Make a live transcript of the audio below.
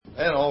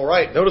And all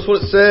right, notice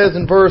what it says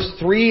in verse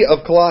 3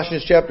 of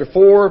Colossians chapter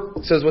 4.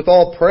 It says, with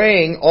all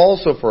praying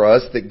also for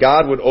us, that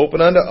God would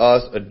open unto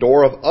us a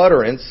door of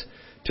utterance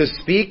to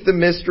speak the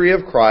mystery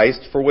of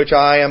Christ, for which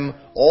I am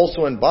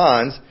also in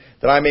bonds,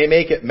 that I may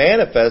make it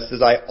manifest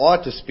as I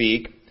ought to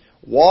speak.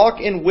 Walk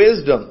in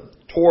wisdom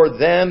toward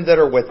them that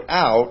are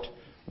without,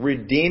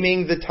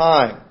 redeeming the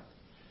time.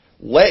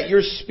 Let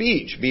your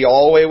speech be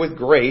always with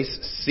grace,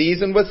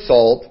 seasoned with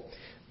salt,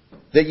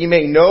 that ye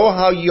may know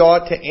how ye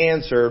ought to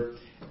answer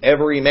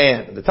every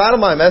man. The title of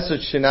my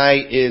message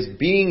tonight is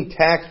Being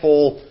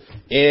Tactful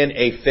in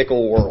a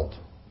Fickle World.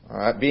 All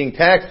right, being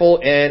tactful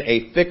in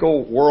a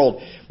fickle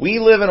world. We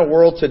live in a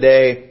world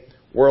today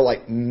where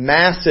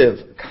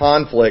massive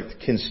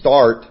conflict can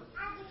start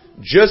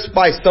just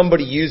by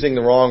somebody using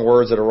the wrong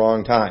words at a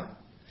wrong time.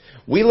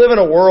 We live in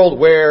a world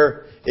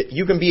where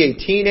you can be a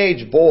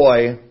teenage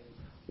boy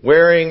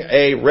wearing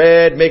a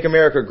red Make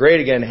America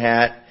Great Again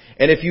hat,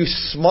 and if you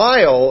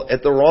smile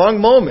at the wrong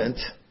moment,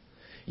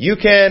 you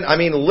can,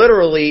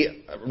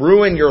 literally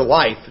ruin your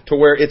life to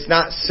where it's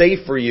not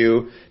safe for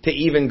you to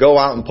even go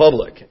out in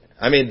public.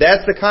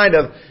 That's the kind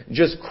of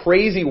just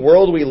crazy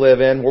world we live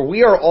in, where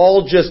we are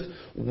all just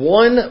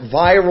one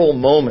viral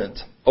moment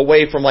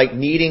away from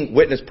needing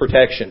witness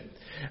protection.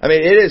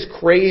 It is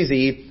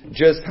crazy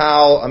just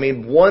how,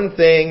 one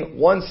thing,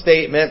 one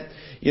statement,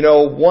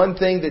 one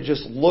thing that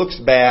just looks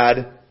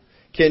bad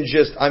can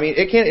just,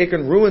 it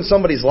can ruin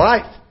somebody's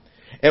life.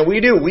 And we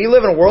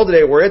live in a world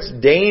today where it's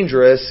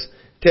dangerous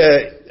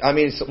to,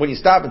 when you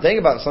stop and think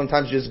about it,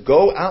 sometimes just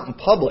go out in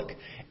public.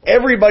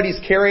 Everybody's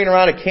carrying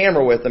around a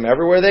camera with them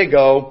everywhere they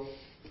go.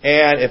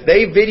 And if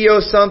they video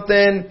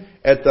something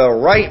at the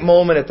right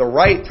moment, at the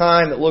right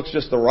time, that looks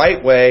just the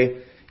right way,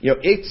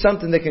 it's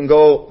something that can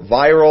go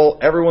viral.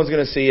 Everyone's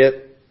going to see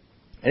it.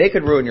 And it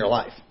could ruin your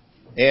life.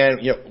 And,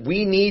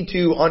 we need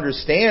to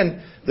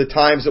understand the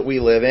times that we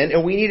live in,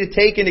 and we need to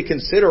take into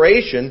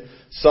consideration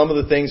some of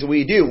the things that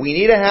we do. We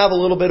need to have a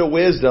little bit of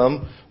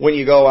wisdom when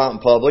you go out in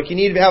public. You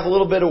need to have a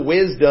little bit of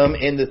wisdom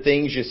in the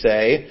things you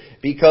say,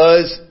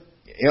 because,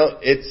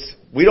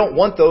 we don't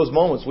want those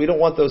moments. We don't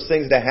want those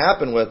things to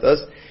happen with us.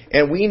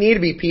 And we need to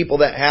be people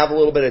that have a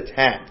little bit of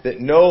tact, that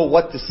know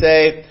what to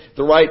say,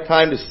 the right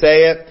time to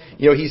say it.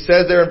 He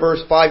says there in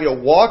verse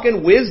 5, walk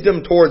in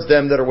wisdom towards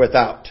them that are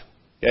without.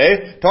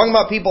 Okay? Talking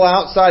about people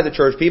outside the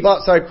church, people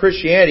outside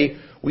Christianity,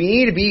 we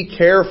need to be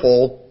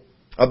careful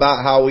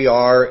about how we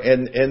are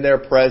in their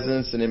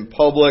presence and in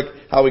public,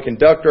 how we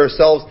conduct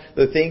ourselves,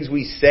 the things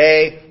we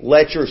say.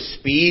 Let your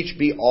speech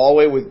be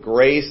always with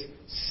grace,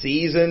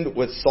 seasoned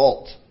with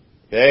salt.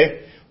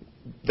 Okay?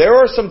 There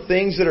are some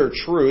things that are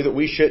true that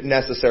we shouldn't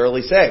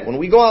necessarily say. When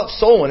we go out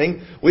soul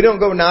winning, we don't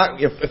go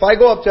knock. If I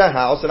go up to a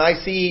house and I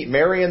see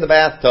Mary in the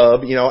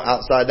bathtub,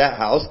 outside that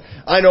house,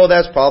 I know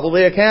that's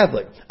probably a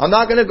Catholic. I'm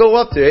not going to go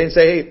up to it and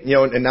say, hey,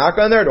 and knock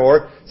on their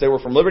door, say we're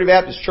from Liberty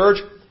Baptist Church.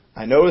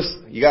 I notice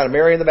you got a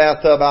Mary in the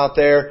bathtub out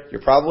there.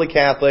 You're probably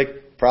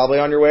Catholic, probably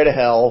on your way to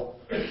hell.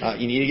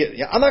 You need to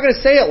get. I'm not going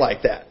to say it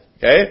like that.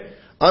 Okay?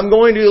 I'm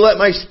going to let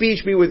my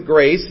speech be with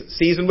grace,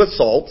 seasoned with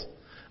salt.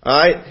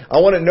 Alright?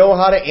 I want to know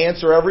how to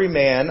answer every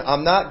man.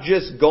 I'm not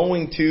just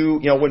going to,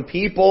 when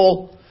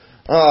people,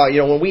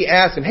 when we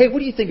ask them, hey, what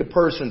do you think a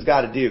person's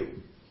got to do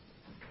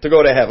to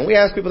go to heaven? We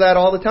ask people that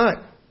all the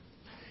time.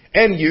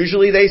 And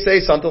usually they say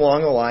something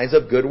along the lines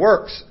of good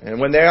works.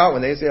 And when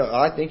they say,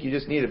 I think you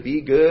just need to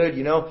be good,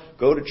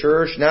 go to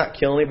church, not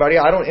kill anybody,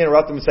 I don't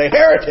interrupt them and say,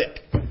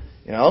 heretic.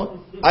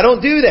 I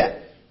don't do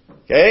that.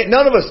 Okay?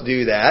 None of us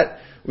do that.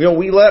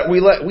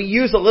 We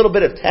use a little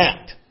bit of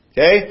tact.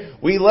 Okay?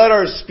 We let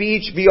our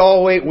speech be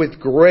always with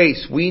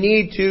grace. We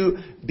need to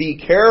be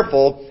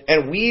careful,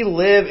 and we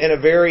live in a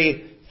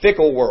very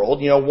fickle world,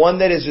 one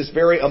that is just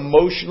very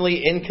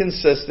emotionally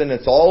inconsistent.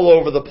 It's all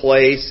over the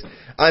place.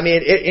 And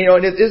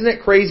isn't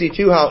it crazy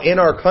too how in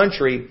our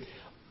country,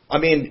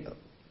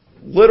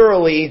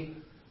 literally,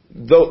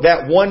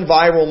 that one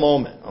viral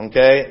moment,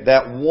 okay,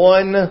 that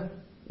one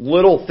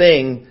little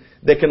thing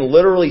that can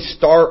literally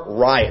start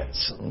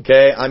riots,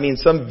 okay?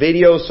 Some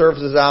video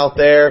surfaces out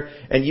there,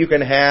 and you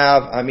can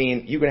have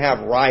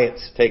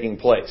riots taking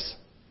place.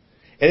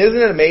 And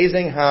isn't it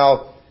amazing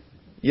how,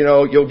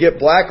 you'll get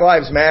Black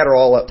Lives Matter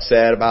all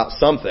upset about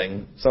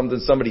something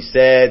somebody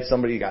said,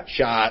 somebody got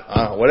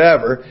shot,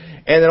 whatever,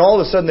 and then all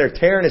of a sudden they're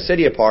tearing a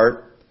city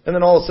apart, and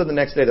then all of a sudden the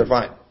next day they're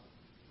fine.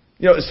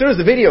 As soon as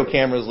the video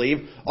cameras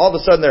leave, all of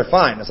a sudden they're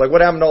fine. It's like,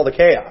 what happened to all the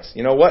chaos?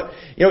 Isn't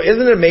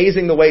it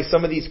amazing the way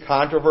some of these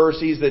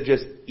controversies that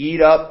just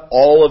eat up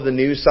all of the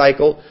news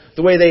cycle,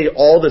 the way they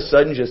all of a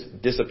sudden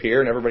just disappear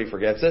and everybody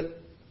forgets it?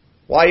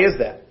 Why is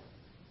that?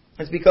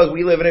 It's because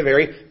we live in a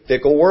very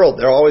fickle world.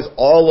 They're always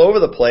all over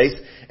the place.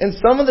 And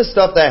some of the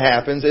stuff that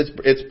happens,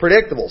 it's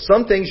predictable.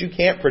 Some things you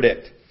can't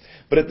predict.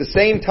 But at the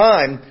same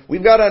time,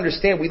 we've got to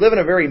understand we live in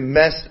a very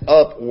messed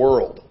up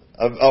world.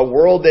 A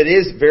world that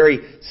is very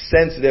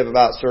sensitive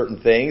about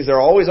certain things.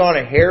 They're always on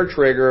a hair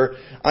trigger.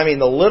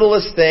 The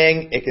littlest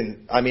thing, it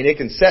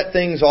can set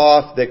things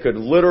off that could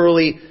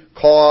literally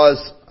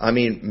cause,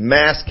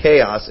 mass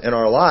chaos in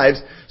our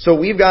lives. So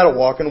we've got to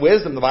walk in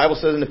wisdom. The Bible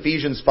says in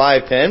Ephesians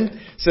 5:10,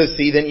 says,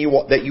 see then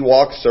that you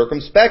walk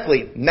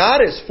circumspectly,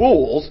 not as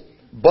fools,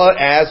 but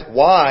as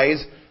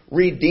wise,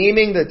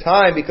 redeeming the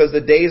time because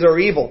the days are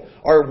evil.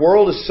 Our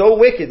world is so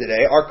wicked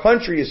today. Our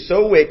country is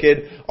so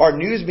wicked. Our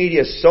news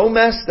media is so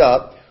messed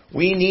up.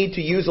 We need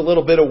to use a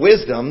little bit of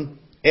wisdom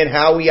in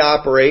how we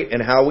operate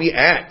and how we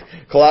act.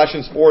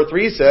 Colossians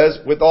 4:3 says,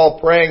 with all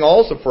praying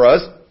also for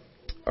us.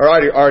 I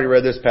already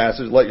read this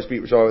passage, let your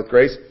speech show with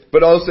grace.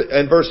 But also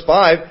in verse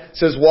 5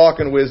 says, walk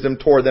in wisdom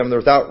toward them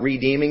without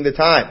redeeming the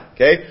time.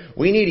 Okay?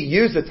 We need to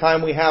use the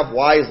time we have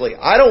wisely.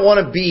 I don't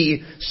want to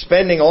be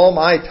spending all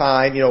my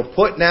time,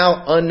 putting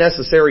out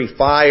unnecessary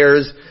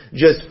fires,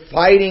 just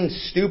fighting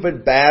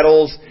stupid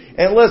battles.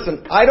 And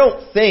listen, I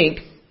don't think,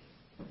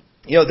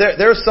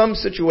 there are some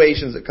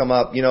situations that come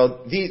up,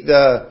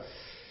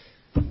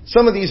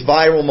 some of these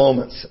viral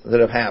moments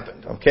that have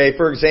happened. Okay?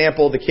 For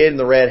example, the kid in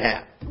the red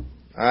hat.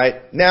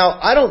 Alright. Now,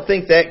 I don't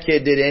think that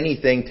kid did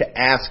anything to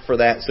ask for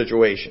that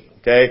situation.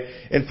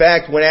 Okay? In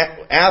fact,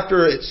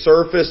 after it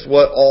surfaced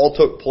what all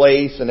took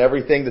place and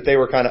everything that they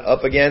were kind of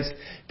up against,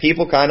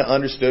 people kind of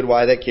understood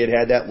why that kid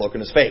had that look in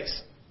his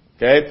face.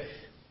 Okay?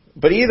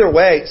 But either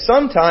way,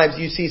 sometimes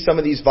you see some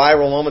of these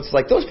viral moments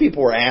like those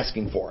people were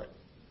asking for it.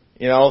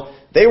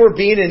 They were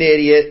being an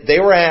idiot. They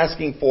were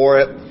asking for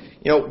it.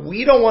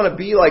 We don't want to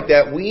be like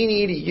that. We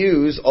need to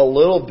use a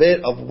little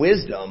bit of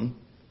wisdom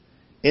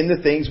in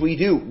the things we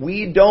do.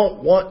 We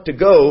don't want to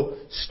go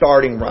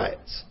starting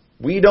riots.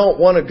 We don't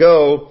want to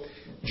go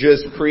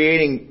just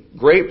creating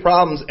great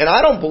problems. And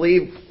I don't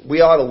believe we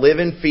ought to live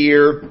in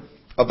fear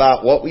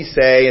about what we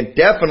say. And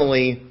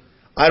definitely,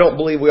 I don't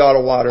believe we ought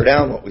to water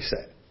down what we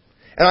say.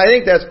 And I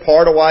think that's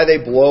part of why they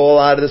blow a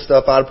lot of this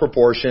stuff out of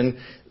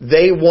proportion.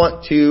 They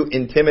want to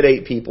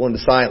intimidate people into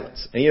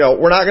silence. And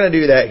we're not going to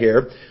do that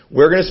here.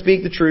 We're going to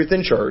speak the truth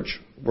in church.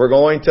 We're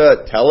going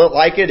to tell it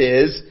like it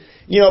is.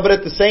 But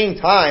at the same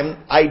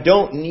time, I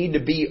don't need to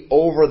be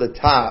over the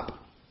top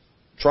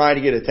trying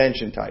to get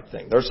attention type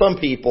thing. There are some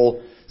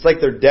people, it's like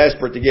they're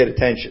desperate to get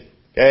attention.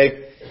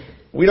 Okay?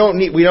 We don't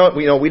need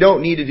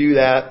to do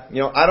that.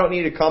 I don't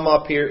need to come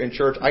up here in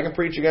church. I can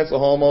preach against the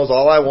homos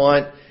all I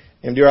want.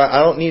 And I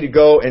don't need to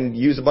go and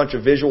use a bunch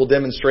of visual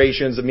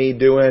demonstrations of me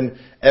doing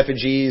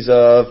effigies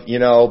of,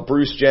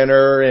 Bruce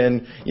Jenner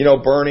and,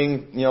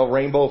 burning,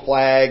 rainbow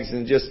flags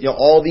and just,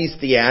 all these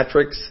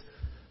theatrics.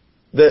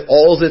 That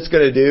all it's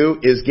going to do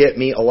is get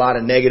me a lot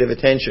of negative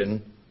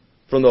attention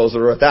from those that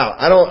are without.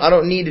 I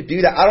don't need to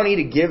do that. I don't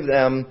need to give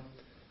them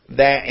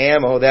that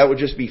ammo. That would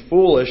just be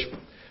foolish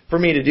for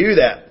me to do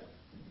that.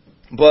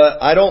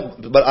 But I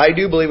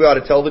do believe we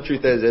ought to tell the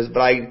truth as it is. But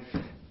I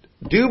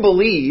do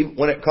believe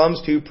when it comes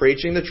to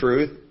preaching the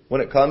truth, when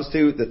it comes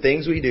to the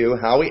things we do,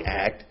 how we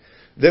act,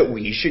 that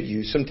we should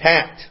use some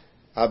tact.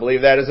 I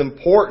believe that is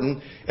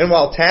important. And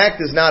while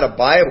tact is not a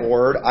Bible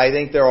word, I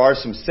think there are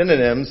some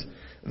synonyms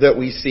that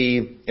we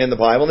see in the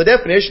Bible. And the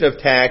definition of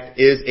tact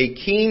is a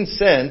keen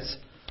sense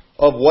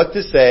of what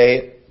to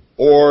say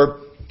or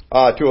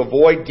to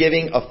avoid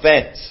giving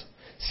offense.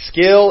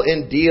 Skill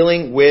in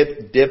dealing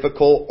with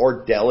difficult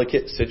or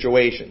delicate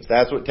situations.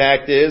 That's what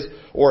tact is.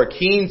 Or a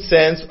keen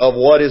sense of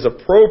what is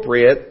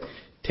appropriate,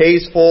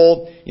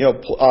 tasteful,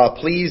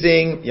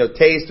 pleasing,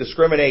 taste,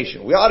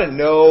 discrimination. We ought to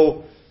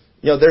know,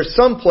 there's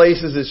some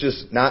places it's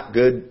just not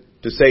good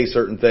to say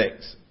certain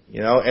things.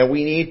 And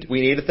we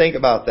need to think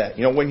about that.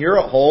 When you're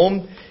at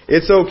home,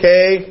 it's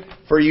okay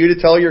for you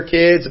to tell your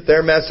kids if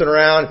they're messing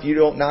around, if you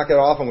don't knock it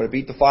off, I'm going to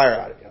beat the fire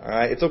out of you. All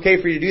right? It's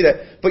okay for you to do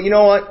that. But you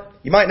know what?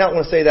 You might not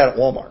want to say that at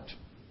Walmart.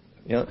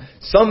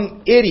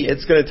 Some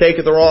idiot's going to take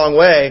it the wrong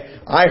way.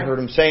 I heard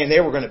them saying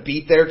they were going to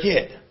beat their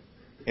kid.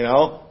 And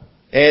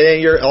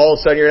then all of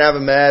a sudden you're going to have a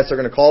mess. They're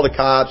going to call the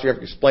cops. You have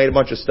to explain a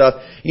bunch of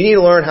stuff. You need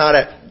to learn how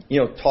to,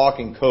 talk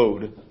in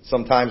code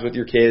sometimes with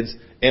your kids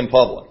in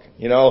public.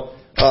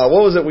 What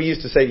was it we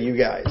used to say to you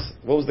guys?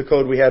 What was the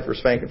code we had for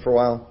spanking for a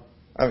while?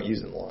 I haven't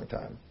used it in a long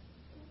time.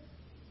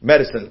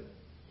 Medicine.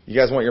 You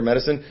guys want your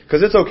medicine?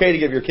 Because it's okay to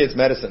give your kids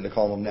medicine to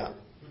calm them down.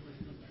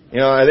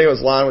 I think it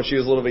was Lon when she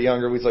was a little bit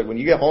younger. We was like, when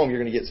you get home, you're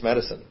going to get some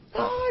medicine.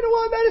 Oh, I don't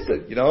want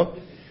medicine,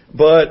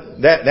 But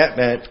that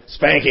meant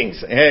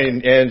spankings.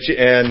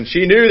 And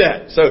she knew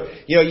that. So,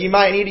 you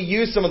might need to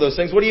use some of those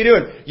things. What are you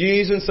doing? You're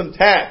using some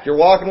tact.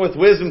 You're walking with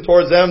wisdom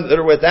towards them that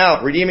are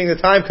without, redeeming the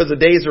time because the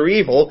days are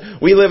evil.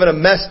 We live in a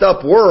messed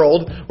up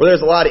world where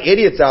there's a lot of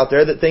idiots out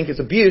there that think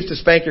it's abuse to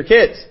spank your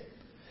kids.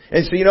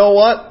 And so you know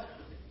what?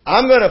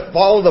 I'm going to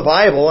follow the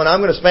Bible and I'm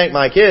going to spank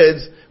my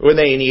kids when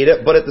they need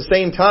it. But at the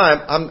same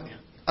time,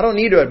 I don't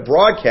need to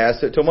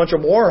broadcast it to a bunch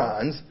of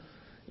morons,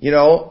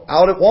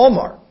 out at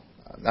Walmart.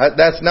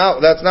 That's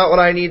not what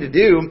I need to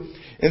do.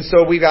 And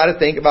so we've got to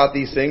think about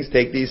these things,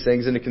 take these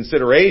things into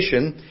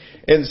consideration.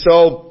 And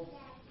so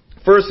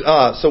first,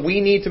 so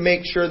we need to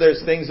make sure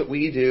there's things that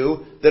we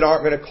do that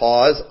aren't going to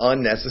cause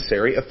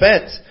unnecessary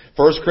offense.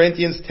 1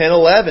 Corinthians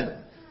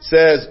 10:11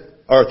 says,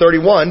 or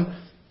 31,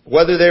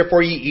 whether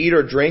therefore ye eat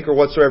or drink or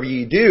whatsoever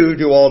ye do,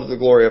 do all to the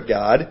glory of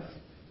God.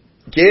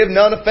 Give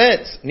none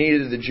offense, neither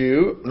to the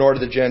Jew, nor to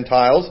the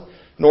Gentiles,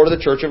 nor to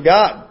the church of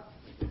God.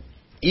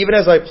 Even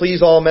as I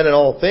please all men in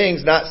all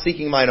things, not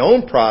seeking mine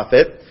own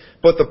profit,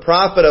 but the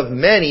profit of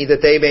many,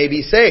 that they may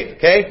be saved.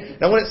 Okay?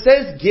 Now when it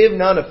says give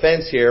none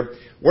offense here,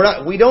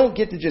 we don't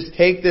get to just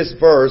take this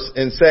verse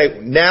and say,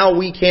 now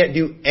we can't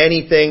do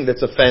anything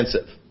that's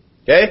offensive.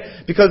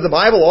 Okay? Because the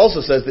Bible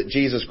also says that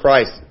Jesus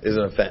Christ is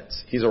an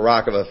offense. He's a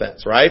rock of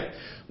offense, right?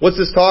 What's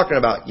this talking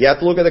about? You have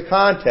to look at the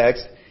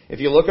context. If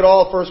you look at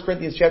all of 1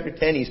 Corinthians chapter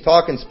 10, he's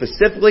talking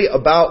specifically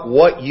about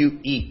what you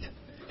eat.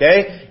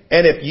 Okay?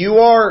 And if you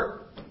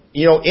are,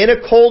 in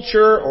a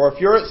culture, or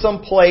if you're at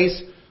some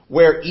place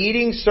where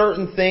eating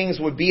certain things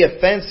would be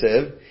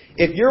offensive,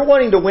 if you're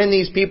wanting to win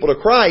these people to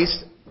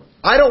Christ,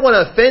 I don't want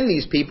to offend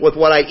these people with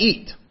what I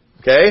eat.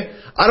 Okay?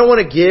 I don't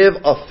want to give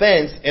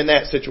offense in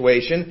that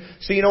situation.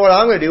 So you know what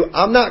I'm going to do?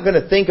 I'm not going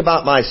to think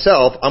about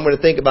myself. I'm going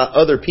to think about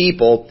other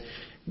people.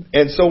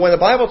 And so when the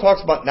Bible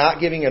talks about not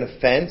giving an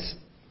offense,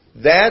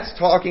 that's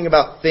talking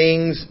about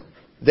things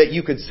that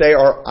you could say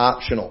are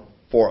optional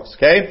for us.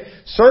 Okay?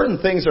 Certain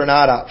things are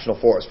not optional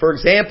for us. For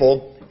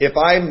example, if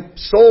I'm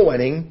soul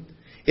winning,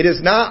 it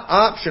is not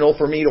optional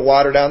for me to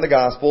water down the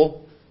gospel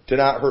to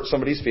not hurt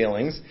somebody's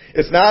feelings.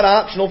 It's not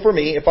optional for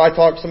me if I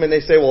talk to somebody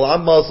and they say, well,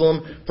 I'm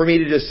Muslim, for me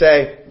to just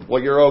say,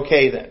 well, you're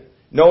okay then.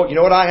 No, you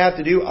know what I have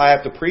to do? I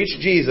have to preach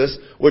Jesus,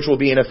 which will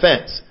be an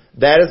offense.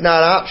 That is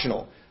not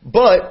optional.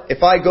 But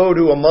if I go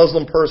to a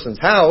Muslim person's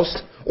house,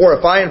 or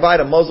if I invite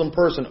a Muslim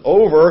person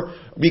over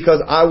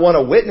because I want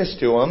to witness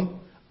to them,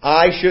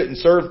 I shouldn't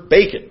serve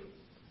bacon.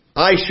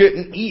 I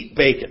shouldn't eat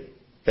bacon.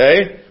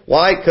 Okay?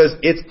 Why? Because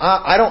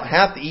I don't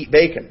have to eat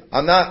bacon.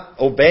 I'm not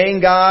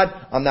obeying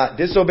God. I'm not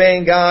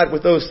disobeying God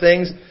with those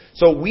things.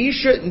 So we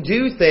shouldn't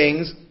do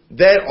things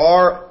that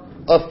are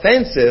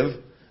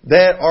offensive,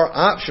 that are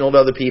optional to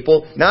other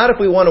people. Not if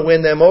we want to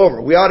win them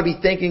over. We ought to be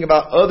thinking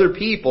about other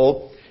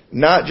people,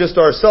 not just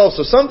ourselves.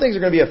 So some things are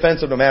going to be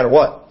offensive no matter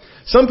what.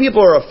 Some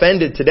people are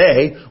offended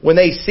today when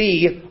they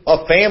see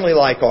a family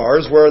like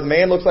ours where the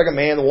man looks like a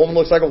man, the woman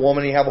looks like a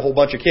woman, and you have a whole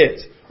bunch of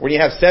kids. When you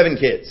have 7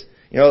 kids.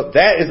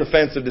 That is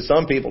offensive to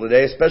some people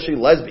today, especially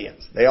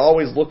lesbians. They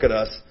always look at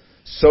us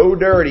so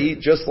dirty,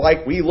 just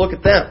like we look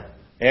at them.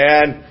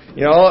 And,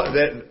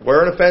 that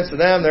we're an offense to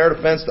them, they're an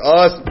offense to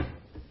us,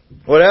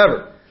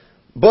 whatever.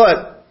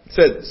 But,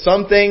 said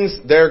some things,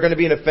 they're going to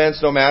be an offense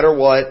no matter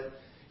what.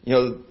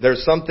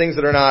 There's some things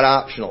that are not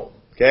optional.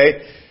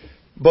 Okay?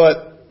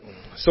 But,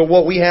 so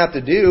what we have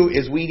to do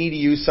is we need to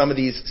use some of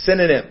these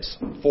synonyms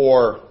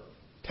for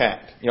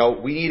tact.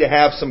 We need to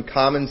have some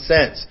common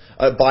sense.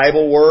 A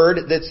Bible word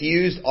that's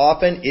used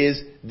often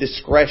is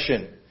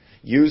discretion.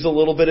 Use a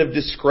little bit of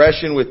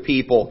discretion with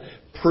people.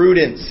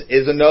 Prudence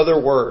is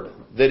another word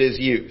that is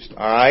used.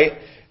 All right?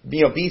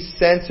 Be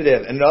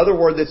sensitive. Another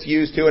word that's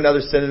used too,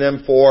 another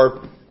synonym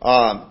for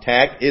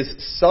tact is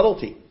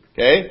subtlety.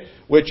 Okay?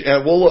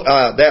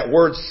 That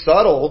word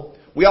subtle,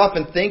 we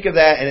often think of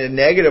that in a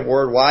negative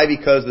word. Why?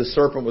 Because the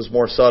serpent was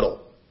more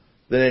subtle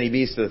than any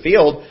beast of the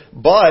field.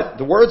 But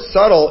the word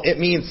subtle, it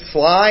means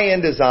sly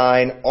in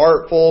design,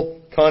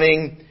 artful,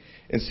 cunning,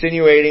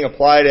 insinuating,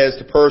 applied as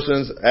to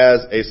persons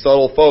as a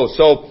subtle foe.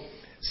 So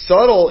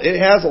subtle,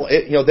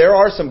 there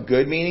are some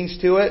good meanings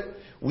to it.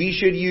 We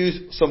should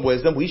use some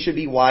wisdom. We should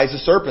be wise as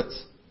serpents,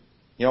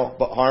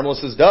 but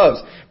harmless as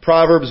doves.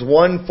 Proverbs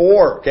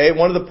 1:4. Okay,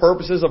 one of the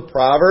purposes of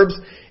Proverbs,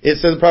 it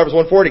says in Proverbs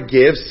 1:4 to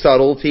give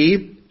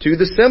subtlety to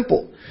the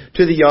simple.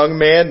 To the young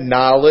man,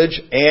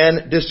 knowledge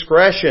and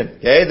discretion.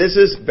 Okay, this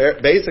is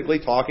basically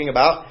talking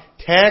about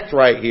tact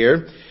right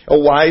here. A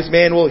wise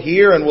man will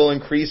hear and will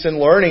increase in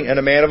learning, and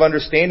a man of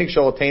understanding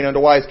shall attain unto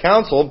wise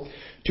counsel.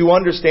 To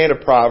understand a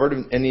proverb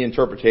and the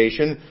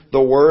interpretation,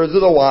 the words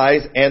of the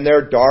wise and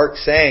their dark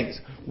sayings.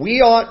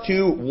 We ought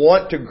to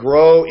want to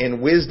grow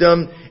in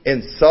wisdom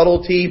and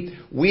subtlety.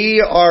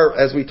 We are,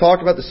 as we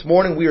talked about this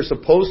morning, we are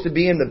supposed to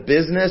be in the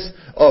business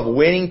of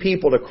winning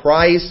people to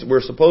Christ.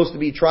 We're supposed to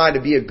be trying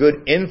to be a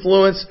good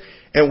influence.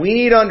 And we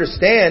need to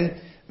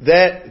understand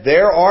that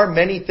there are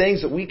many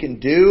things that we can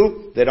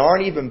do that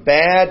aren't even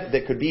bad,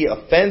 that could be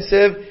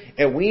offensive.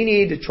 And we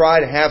need to try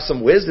to have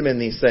some wisdom in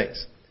these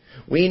things.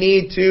 We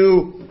need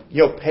to,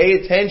 pay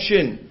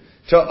attention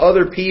to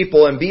other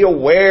people and be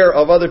aware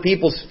of other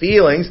people's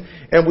feelings.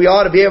 And we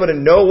ought to be able to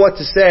know what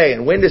to say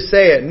and when to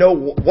say it, know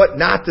what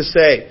not to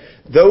say.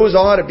 Those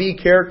ought to be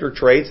character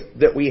traits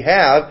that we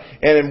have,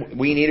 and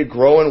we need to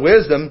grow in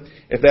wisdom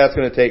if that's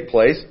going to take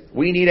place.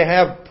 We need to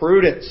have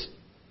prudence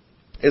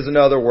is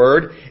another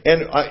word.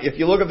 And if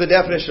you look at the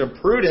definition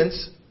of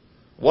prudence,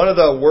 one of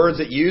the words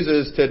it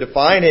uses to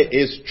define it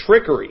is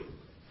trickery.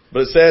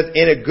 But it says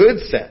in a good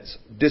sense,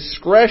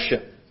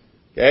 discretion.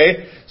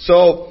 Okay?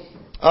 So,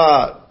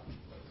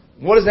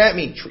 what does that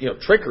mean?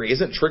 Trickery.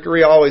 Isn't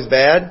trickery always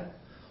bad?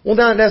 Well,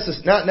 not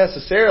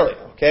necessarily.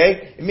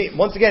 Okay?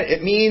 Once again,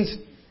 it means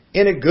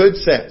in a good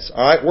sense.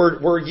 All right?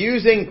 We're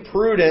using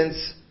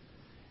prudence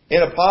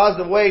in a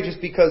positive way just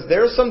because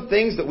there's some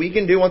things that we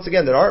can do, once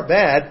again, that aren't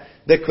bad,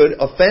 that could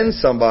offend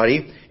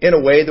somebody in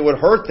a way that would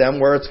hurt them,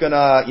 where it's going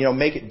to,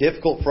 make it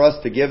difficult for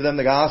us to give them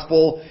the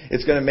gospel.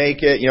 It's going to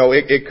make it,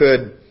 it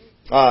could,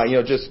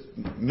 just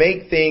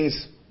make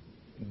things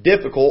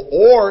difficult,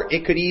 or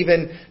it could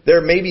even,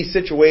 there may be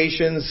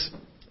situations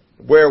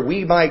where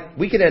we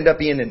could end up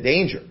being in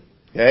danger.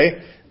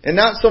 Okay? And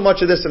not so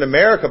much of this in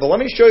America, but let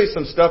me show you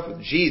some stuff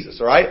with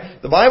Jesus,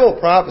 alright? The Bible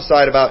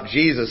prophesied about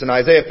Jesus in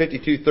Isaiah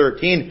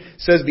 52:13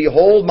 says,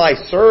 "Behold, my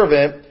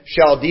servant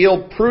shall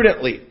deal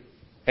prudently,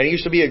 and he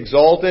shall be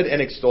exalted and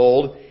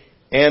extolled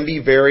and be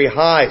very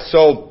high."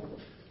 So,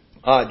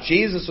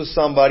 Jesus was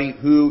somebody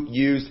who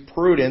used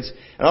prudence.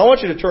 And I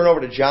want you to turn over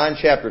to John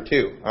chapter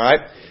 2,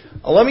 alright?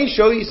 Let me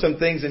show you some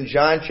things in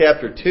John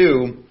chapter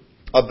 2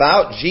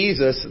 about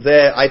Jesus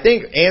that I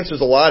think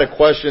answers a lot of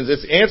questions.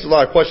 It answers a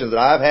lot of questions that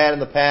I've had in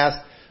the past,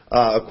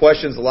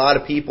 questions a lot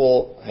of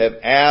people have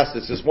asked.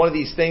 It's just one of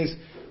these things,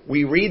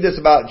 we read this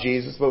about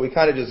Jesus, but we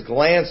kind of just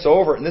glance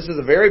over it. And this is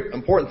a very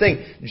important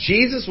thing.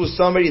 Jesus was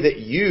somebody that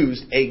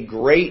used a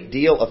great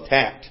deal of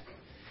tact.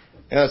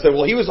 And I said,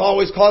 well, he was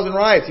always causing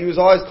riots. He was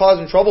always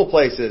causing trouble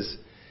places.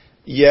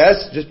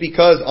 Yes, just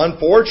because,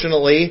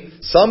 unfortunately,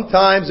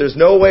 sometimes there's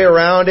no way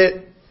around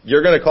it.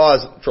 You're going to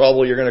cause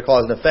trouble. You're going to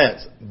cause an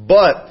offense.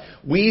 But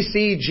we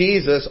see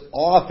Jesus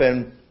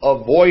often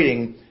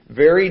avoiding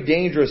very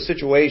dangerous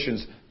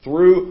situations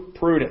through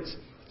prudence,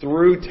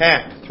 through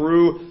tact,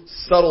 through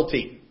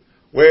subtlety.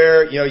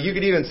 Where, you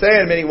could even say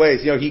in many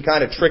ways, he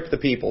kind of tricked the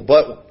people.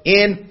 But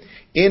in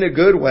a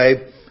good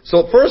way.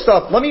 So first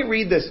off, let me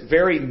read this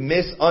very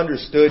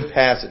misunderstood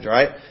passage,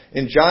 right?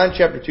 In John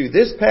chapter 2.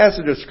 This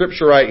passage of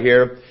Scripture right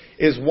here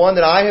is one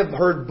that I have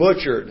heard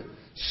butchered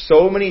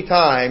so many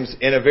times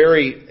in a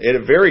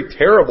very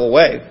terrible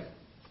way.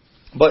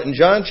 But in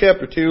John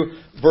chapter 2,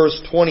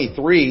 verse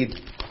 23,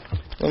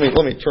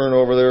 let me turn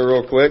over there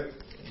real quick.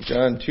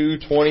 John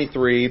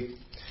 2:23.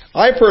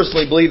 I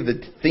personally believe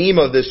the theme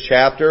of this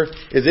chapter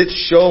is it's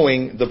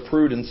showing the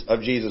prudence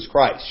of Jesus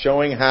Christ,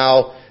 showing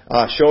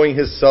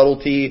His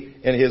subtlety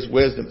and His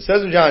wisdom. It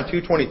says in John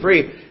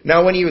 2:23,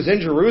 "Now when He was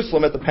in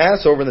Jerusalem at the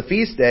Passover and the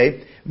feast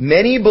day,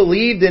 many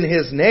believed in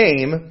His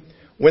name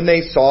when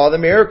they saw the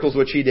miracles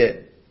which He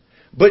did.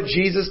 But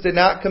Jesus did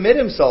not commit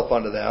Himself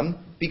unto them,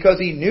 because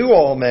He knew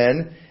all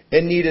men,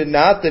 and needed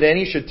not that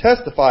any should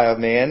testify of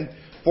man,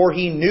 for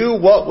He knew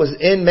what was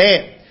in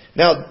man."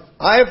 Now,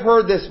 I've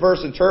heard this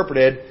verse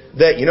interpreted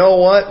that,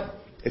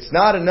 it's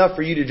not enough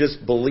for you to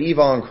just believe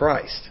on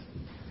Christ.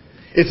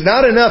 It's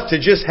not enough to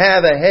just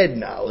have a head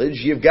knowledge.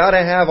 You've got to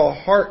have a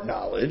heart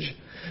knowledge.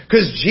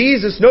 Because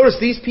Jesus, notice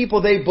these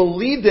people, they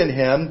believed in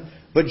Him,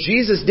 but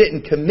Jesus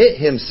didn't commit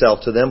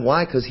Himself to them.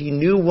 Why? Because He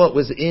knew what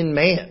was in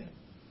man.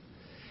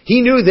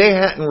 He knew they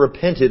hadn't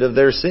repented of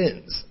their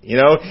sins.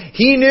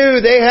 He knew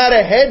they had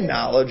a head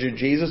knowledge of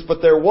Jesus,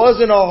 but there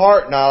wasn't a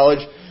heart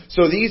knowledge.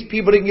 So these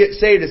people didn't get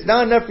saved. It's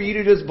not enough for you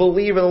to just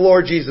believe in the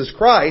Lord Jesus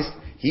Christ.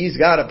 He's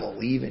got to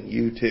believe in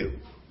you too.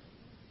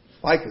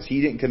 Why? Because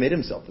He didn't commit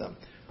Himself to them.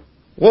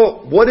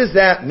 Well, what does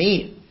that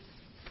mean?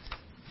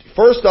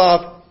 First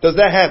off, does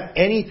that have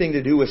anything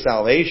to do with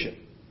salvation?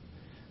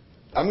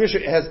 I'm going to show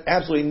you it has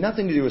absolutely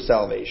nothing to do with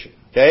salvation.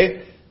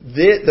 Okay?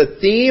 The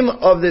theme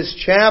of this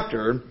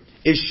chapter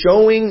is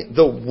showing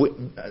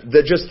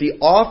the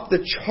off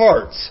the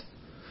charts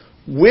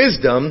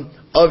wisdom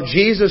of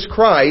Jesus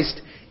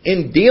Christ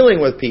in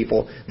dealing with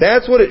people.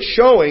 That's what it's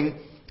showing.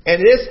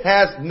 And this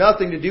has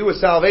nothing to do with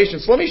salvation.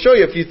 So let me show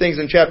you a few things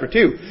in chapter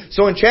 2.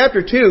 So in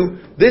chapter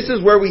 2, this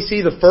is where we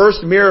see the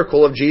first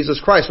miracle of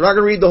Jesus Christ. We're not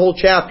going to read the whole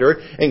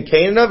chapter. In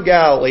Cana of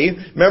Galilee,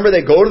 remember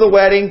they go to the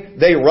wedding,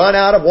 they run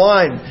out of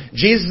wine.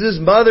 Jesus'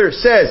 mother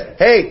says,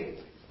 "Hey,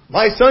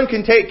 my son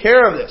can take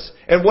care of this."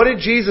 And what did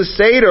Jesus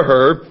say to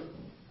her?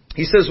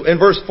 He says in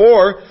verse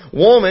 4,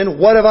 "Woman,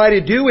 what have I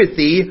to do with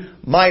thee?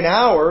 Mine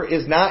hour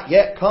is not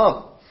yet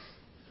come."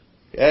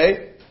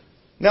 Okay?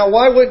 Now,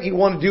 why wouldn't He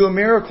want to do a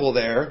miracle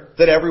there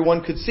that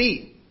everyone could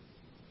see?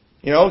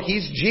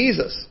 He's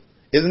Jesus.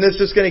 Isn't this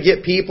just going to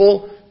get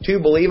people to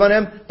believe on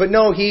Him? But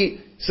no, He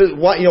says,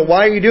 why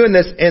are you doing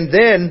this? And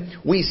then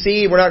we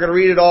see, we're not going to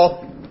read it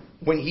all,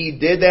 when He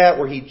did that,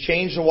 where He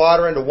changed the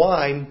water into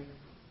wine,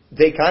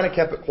 they kind of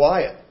kept it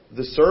quiet.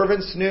 The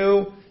servants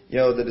knew,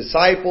 the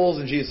disciples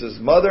and Jesus'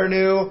 mother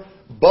knew,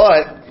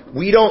 but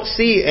we don't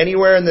see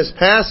anywhere in this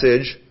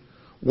passage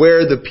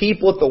where the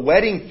people at the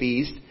wedding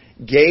feast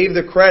gave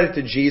the credit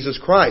to Jesus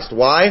Christ.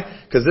 Why?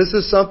 Because this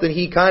is something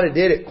He kind of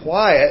did it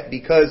quiet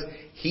because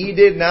He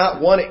did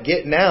not want it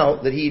getting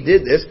out that He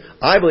did this.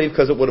 I believe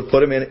because it would have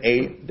put Him in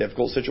a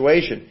difficult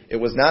situation. It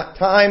was not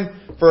time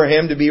for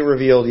Him to be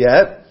revealed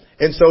yet.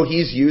 And so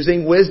He's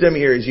using wisdom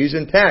here. He's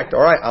using tact.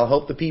 All right, I'll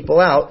help the people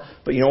out.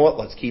 But you know what?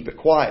 Let's keep it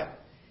quiet.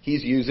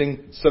 He's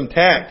using some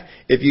tact.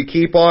 If you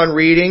keep on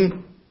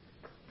reading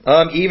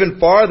even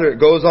farther, it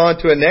goes on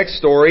to a next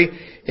story.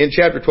 In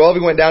chapter 12,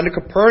 He went down to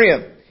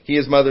Capernaum. He,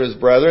 His mother, His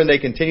brother, and they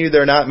continued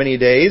there not many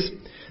days.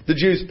 The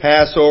Jews'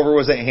 Passover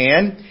was at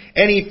hand,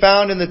 and He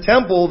found in the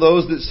temple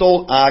those that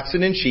sold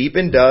oxen and sheep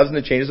and doves and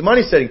the changes of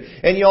money setting.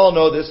 And you all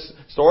know this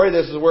story,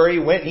 this is where he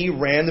went and he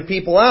ran the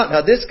people out.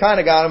 Now this kind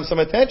of got him some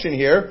attention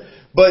here,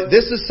 but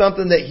this is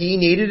something that he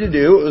needed to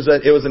do.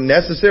 It was a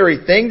necessary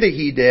thing that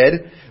he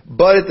did,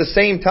 but at the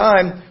same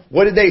time,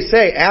 what did they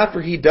say?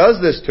 After he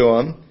does this to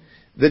him,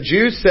 the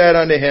Jews said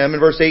unto him in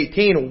verse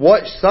 18,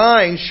 What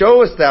sign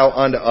showest thou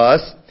unto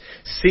us,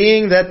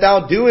 seeing that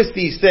thou doest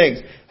these things?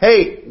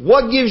 Hey,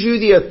 what gives you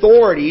the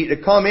authority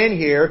to come in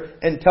here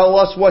and tell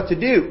us what to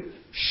do?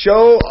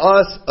 Show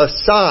us a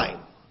sign.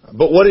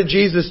 But what did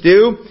Jesus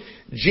do?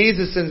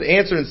 Jesus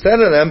answered and said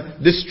to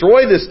them,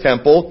 Destroy this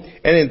temple,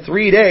 and in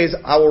 3 days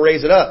I will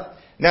raise it up.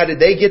 Now, did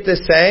they get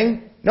this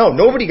saying? No,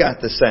 nobody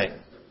got this saying.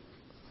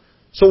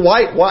 So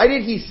why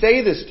did he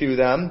say this to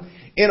them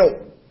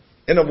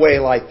in a way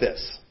like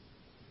this?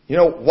 You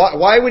know,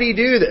 why would he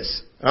do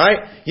this?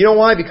 Alright? You know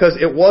why? Because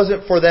it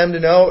wasn't for them to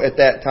know at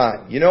that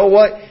time. You know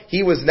what?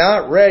 He was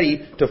not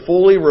ready to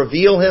fully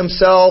reveal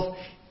himself.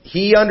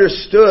 He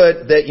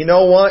understood that, you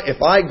know what?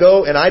 If I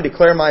go and I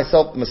declare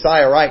myself the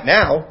Messiah right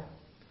now,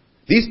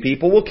 these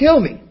people will kill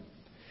me.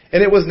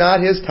 And it was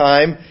not his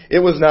time. It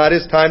was not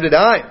his time to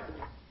die.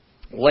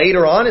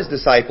 Later on, his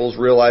disciples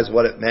realized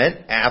what it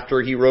meant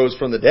after he rose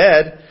from the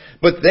dead.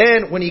 But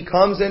then, when he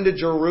comes into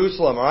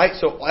Jerusalem, alright,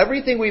 so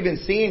everything we've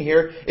been seeing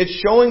here, it's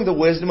showing the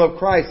wisdom of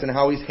Christ and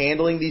how he's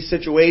handling these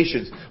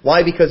situations.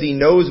 Why? Because he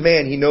knows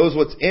man. He knows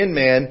what's in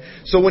man.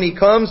 So when he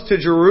comes to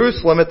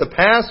Jerusalem at the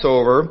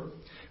Passover,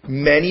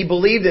 many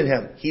believed in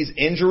him. He's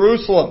in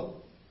Jerusalem.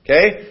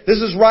 Okay?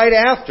 This is right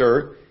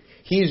after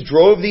he's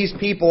drove these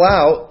people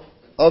out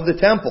of the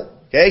temple.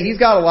 Okay? He's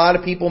got a lot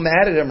of people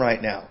mad at him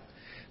right now.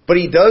 But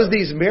he does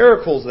these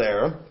miracles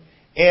there,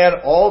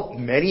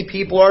 and many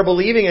people are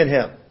believing in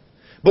him.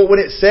 But when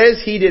it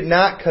says he did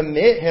not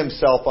commit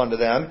himself unto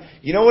them,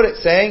 you know what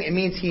it's saying? It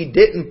means he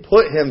didn't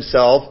put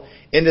himself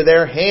into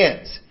their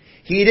hands.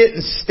 He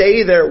didn't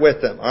stay there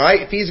with them. All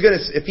right, if he's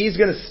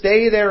going to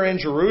stay there in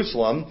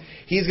Jerusalem,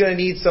 he's going to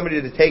need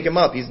somebody to take him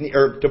up,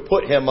 or to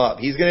put him up.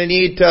 He's going to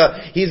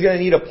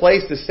need a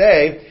place to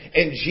stay.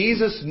 And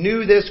Jesus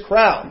knew this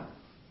crowd.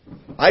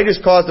 I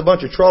just caused a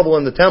bunch of trouble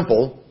in the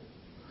temple.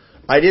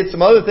 I did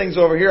some other things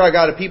over here. I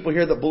got people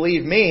here that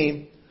believe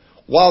me.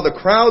 While the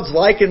crowd's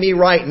liking me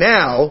right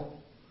now,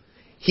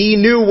 he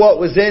knew what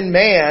was in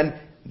man.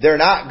 They're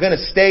not going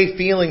to stay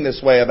feeling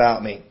this way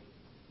about me.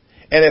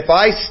 And if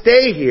I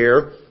stay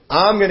here,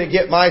 I'm going to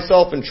get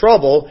myself in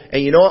trouble.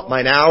 And you know what?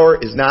 Mine hour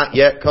is not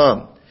yet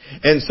come.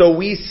 And so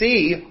we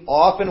see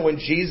often when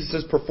Jesus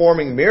is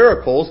performing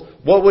miracles,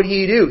 what would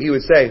he do? He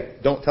would say,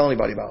 Don't tell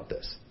anybody about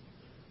this.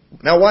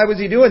 Now, why was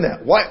he doing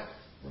that? Why?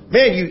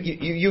 Man,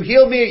 you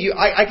healed me.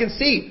 I can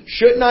see.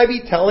 Shouldn't I be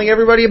telling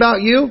everybody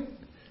about you?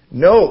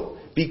 No,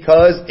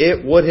 because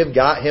it would have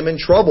got him in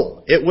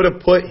trouble. It would have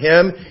put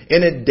him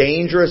in a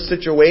dangerous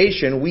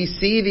situation. We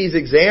see these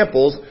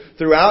examples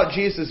throughout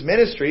Jesus'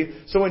 ministry.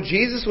 So when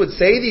Jesus would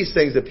say these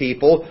things to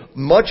people,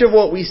 much of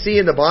what we see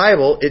in the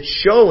Bible, it's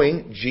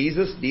showing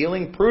Jesus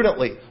dealing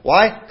prudently.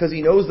 Why? Because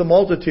he knows the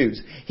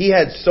multitudes. He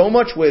had so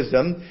much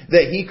wisdom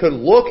that he could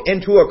look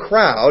into a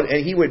crowd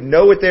and he would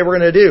know what they were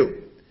going to do.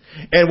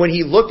 And when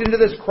he looked into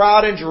this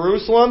crowd in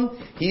Jerusalem,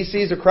 he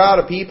sees a crowd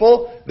of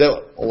people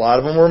that a lot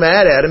of them were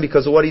mad at him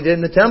because of what he did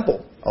in the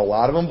temple. A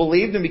lot of them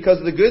believed him because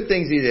of the good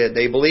things he did.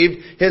 They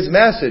believed his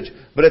message.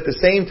 But at the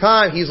same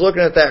time, he's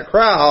looking at that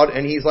crowd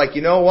and he's like,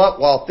 you know what?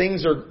 While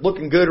things are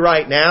looking good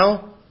right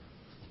now,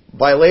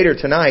 by later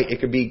tonight, it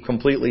could be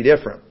completely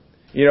different.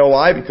 You know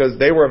why? Because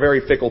they were a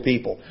very fickle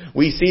people.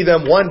 We see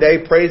them one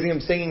day praising him,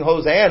 singing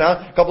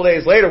Hosanna. A couple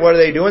days later, what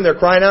are they doing? They're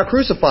crying out,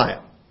 crucify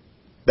him.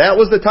 That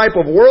was the type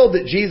of world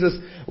that Jesus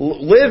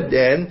lived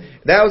in.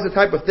 That was the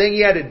type of thing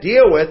he had to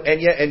deal with.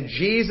 And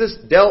Jesus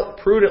dealt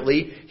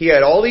prudently. He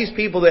had all these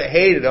people that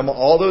hated him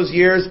all those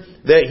years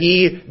that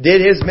he did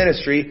his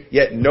ministry.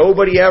 Yet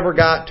nobody ever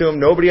got to him.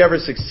 Nobody ever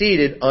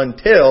succeeded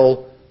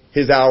until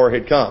his hour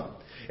had come.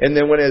 And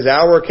then when his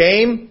hour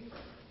came,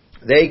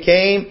 they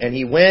came and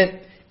he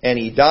went and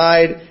he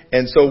died.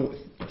 And so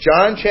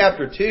John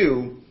chapter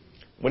 2,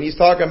 when he's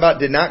talking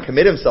about did not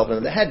commit himself to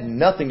them, that had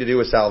nothing to do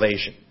with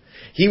salvation.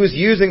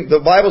 The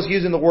Bible's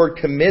using the word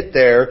commit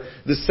there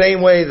the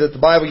same way that the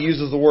Bible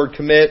uses the word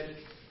commit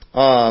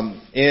where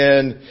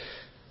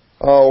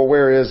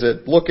is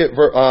it? Look at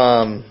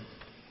 1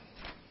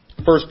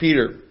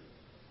 Peter.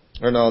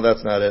 Or no,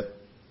 that's not it.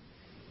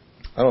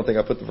 I don't think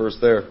I put the verse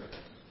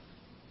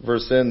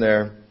in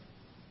there.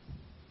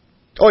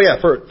 Oh yeah,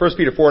 1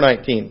 Peter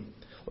 4:19.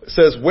 It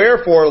says,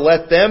 Wherefore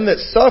let them that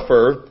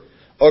suffer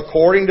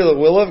according to the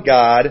will of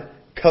God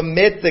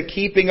commit the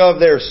keeping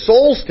of their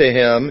souls to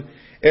Him,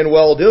 and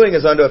well-doing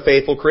is unto a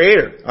faithful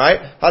Creator.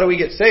 Alright? How do we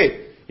get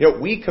saved?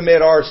 We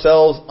commit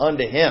ourselves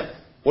unto Him.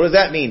 What does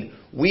that mean?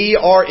 We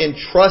are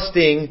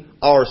entrusting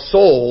our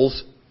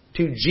souls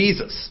to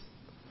Jesus.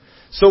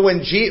 So when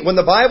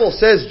the Bible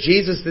says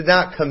Jesus did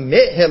not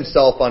commit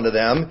Himself unto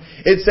them,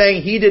 it's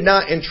saying He did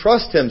not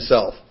entrust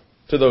Himself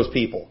to those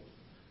people.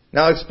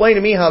 Now explain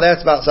to me how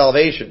that's about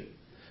salvation.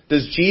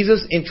 Does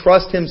Jesus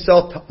entrust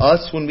Himself to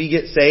us when we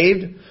get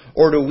saved?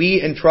 Or do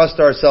we entrust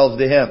ourselves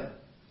to Him?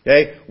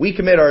 Okay? We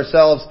commit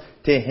ourselves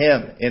to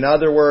Him. In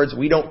other words,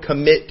 we don't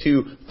commit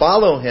to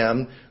follow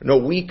Him.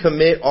 No, we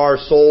commit our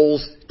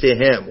souls to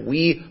Him.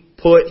 We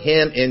put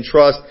Him in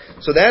trust.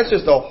 So that's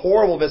just a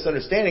horrible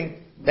misunderstanding.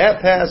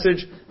 That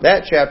passage,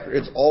 that chapter,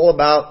 it's all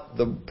about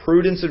the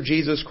prudence of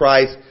Jesus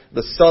Christ,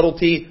 the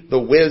subtlety, the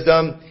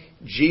wisdom.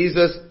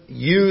 Jesus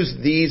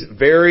used these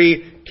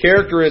very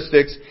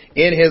characteristics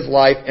in His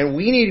life, and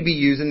we need to be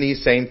using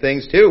these same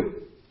things too.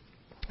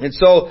 And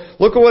so,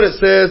 look at what it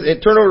says.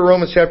 Turn over to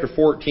Romans chapter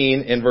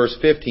 14 and verse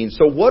 15.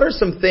 So what are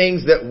some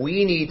things that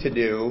we need to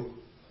do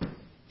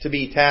to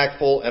be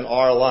tactful in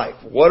our life?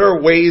 What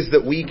are ways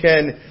that we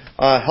can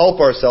help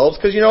ourselves?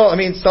 Because,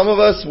 some of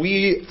us,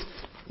 we,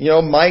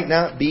 might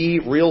not be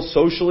real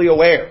socially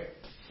aware.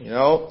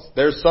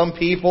 There's some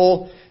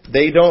people,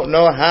 they don't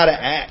know how to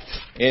act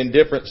in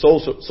different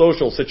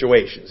social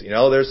situations.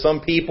 There's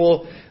some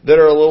people that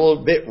are a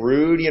little bit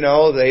rude.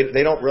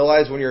 They don't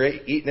realize when you're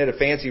eating at a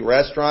fancy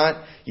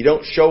restaurant, you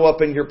don't show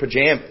up in your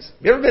pajamas.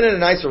 Have you ever been in a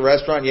nicer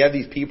restaurant and you have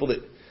these people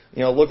that,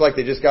 look like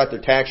they just got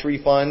their tax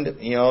refund,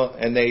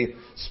 and they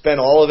spend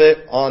all of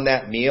it on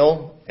that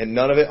meal and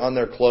none of it on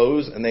their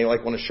clothes, and they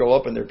want to show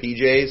up in their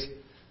PJs?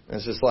 And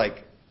it's just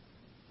like,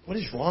 what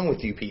is wrong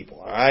with you people?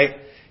 All right?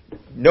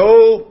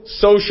 No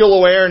social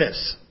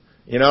awareness.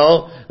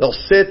 They'll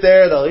sit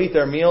there, they'll eat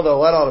their meal, they'll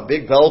let out a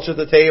big belch at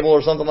the table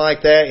or something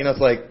like that. It's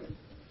like,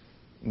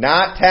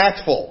 not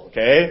tactful,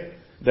 okay?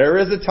 There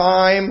is a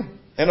time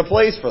and a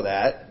place for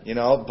that,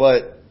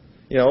 but,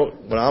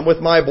 when I'm with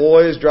my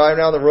boys driving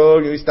down the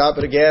road, we stop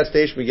at a gas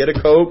station, we get a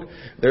Coke,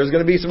 there's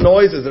going to be some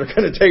noises that are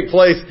going to take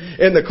place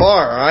in the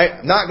car, alright?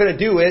 I'm not going to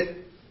do it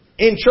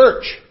in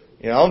church,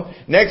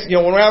 Next,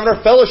 when we're having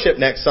our fellowship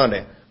next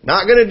Sunday,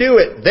 not going to do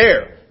it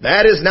there.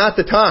 That is not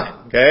the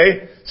time,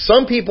 okay?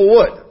 Some people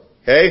would.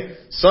 Okay,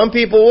 some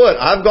people would.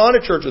 I've gone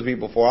to church with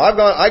people before.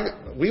 I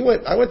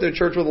went to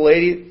church with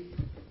a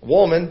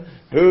woman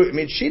who,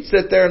 she'd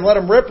sit there and let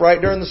them rip right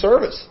during the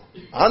service.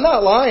 I'm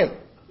not lying.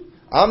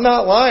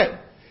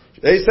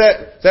 They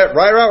sat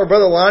right around where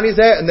Brother Lonnie's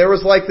at, and there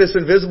was this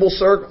invisible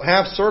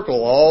half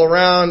circle all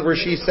around where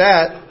she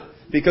sat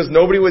because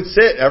nobody would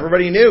sit.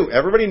 Everybody knew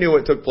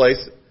what took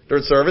place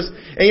during service.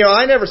 And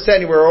I never sat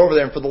anywhere over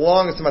there. And for the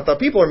longest time, I thought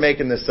people are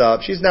making this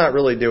up. She's not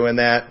really doing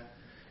that.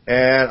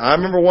 And I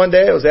remember one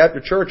day, it was after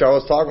church, I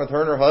was talking with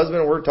her and her husband,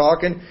 and we're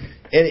talking,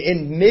 and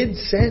in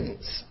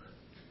mid-sentence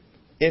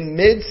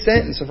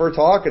of her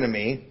talking to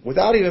me,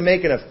 without even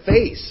making a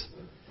face,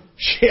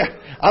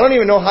 I don't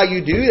even know how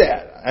you do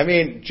that.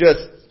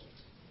 Just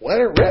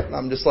let it rip.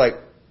 I'm just like,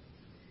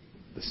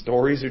 the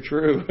stories are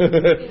true.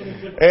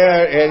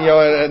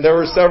 and there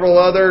were several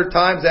other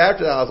times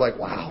after that, I was like,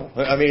 wow.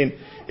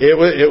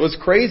 It was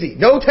crazy.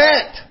 No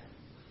tact.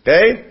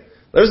 Okay?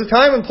 There's a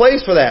time and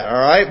place for that,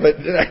 alright?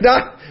 But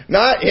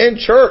not in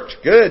church.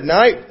 Good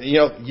night.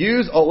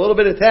 Use a little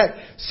bit of tact.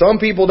 Some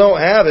people don't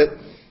have it.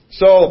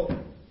 So,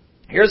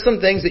 here's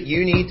some things that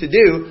you need to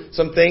do.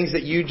 Some things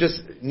that you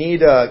just need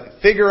to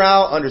figure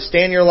out,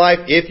 understand your life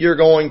if you're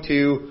going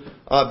to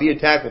be a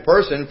tactful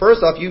person.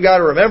 First off, you got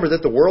to remember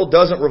that the world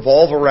doesn't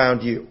revolve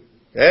around you.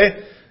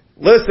 Okay?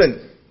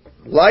 Listen,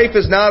 life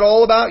is not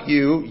all about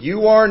you.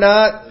 You are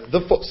not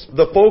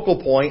the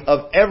focal point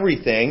of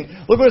everything.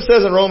 Look what it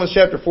says in Romans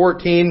chapter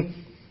 14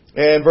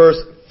 and verse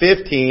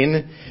 15.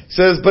 It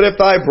says, "But if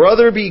thy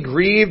brother be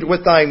grieved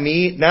with thy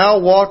meat, now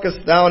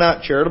walkest thou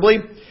not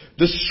charitably?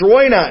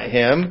 Destroy not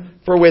him,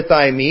 for with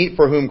thy meat,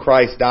 for whom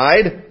Christ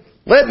died.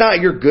 Let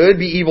not your good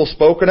be evil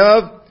spoken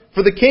of.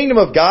 For the kingdom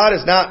of God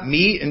is not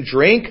meat and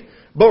drink,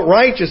 but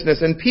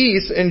righteousness and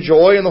peace and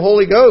joy in the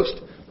Holy Ghost.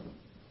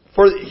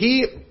 For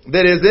he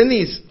that is in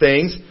these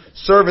things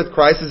serveth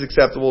Christ as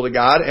acceptable to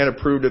God and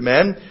approved of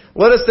men.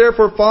 Let us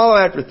therefore follow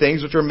after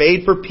things which are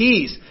made for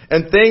peace,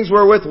 and things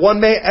wherewith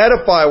one may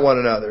edify one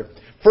another.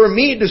 For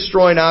meat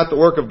destroy not the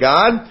work of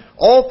God.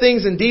 All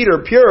things indeed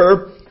are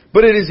pure,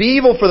 but it is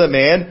evil for the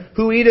man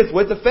who eateth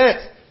with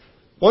offense."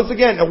 Once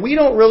again, now we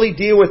don't really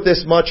deal with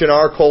this much in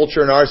our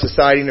culture, in our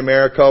society in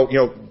America.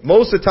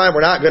 Most of the time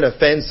we're not going to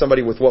offend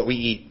somebody with what we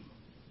eat.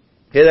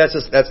 Okay,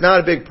 that's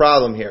not a big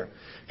problem here.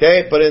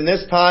 Okay, but in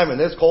this time, in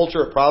this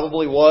culture, it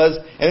probably was.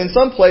 And in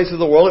some places of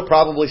the world, it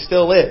probably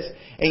still is.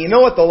 And you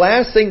know what? The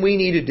last thing we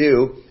need to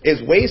do is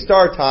waste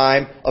our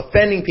time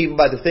offending people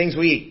by the things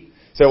we eat.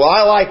 Say, well,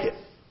 I like it.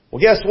 Well,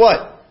 guess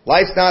what?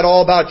 Life's not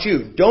all about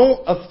you.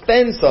 Don't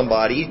offend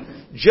somebody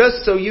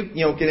just so you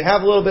can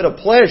have a little bit of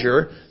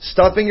pleasure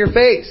stuffing your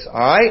face.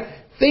 Alright?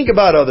 Think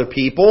about other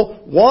people.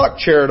 Walk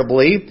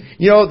charitably.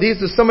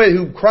 This is somebody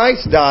who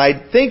Christ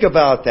died. Think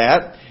about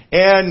that.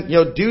 And,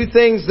 do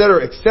things that are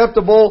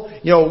acceptable.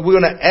 We're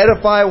going to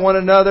edify one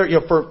another.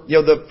 For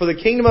the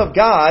kingdom of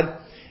God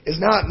is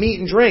not meat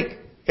and drink.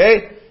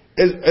 Okay?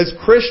 As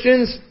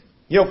Christians,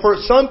 for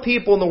some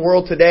people in the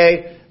world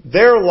today,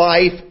 their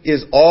life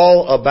is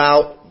all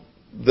about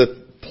the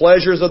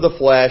pleasures of the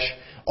flesh,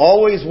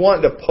 always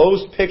wanting to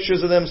post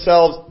pictures of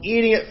themselves,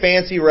 eating at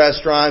fancy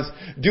restaurants,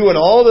 doing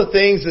all the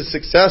things that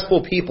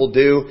successful people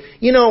do.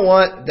 You know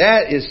what?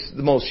 That is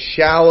the most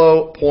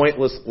shallow,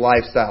 pointless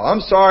lifestyle.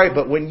 I'm sorry,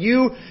 but when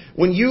you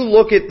when you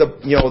look at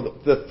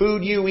the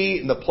food you eat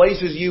and the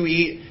places you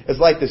eat as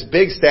like this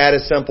big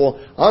status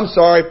symbol, I'm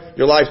sorry,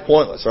 your life's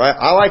pointless, all right?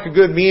 I like a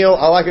good meal.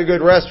 I like a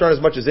good restaurant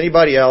as much as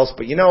anybody else.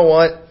 But you know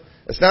what?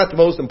 It's not the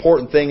most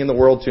important thing in the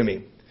world to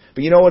me.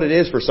 But you know what it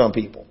is for some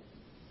people?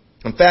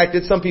 In fact,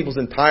 it's some people's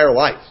entire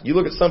life. You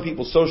look at some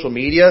people's social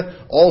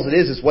media, all it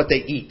is what they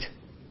eat.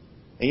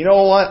 And you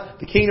know what?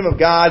 The kingdom of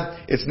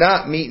God, it's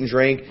not meat and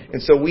drink.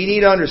 And so we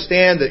need to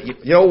understand that,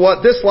 you know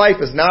what? This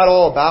life is not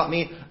all about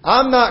me.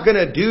 I'm not going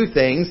to do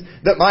things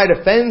that might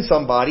offend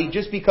somebody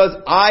just because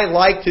I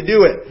like to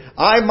do it.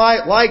 I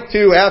might like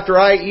to, after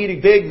I eat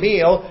a big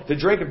meal, to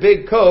drink a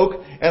big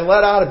Coke and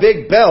let out a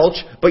big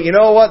belch. But you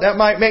know what? That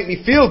might make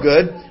me feel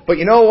good. But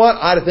you know what?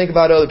 I ought to think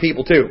about other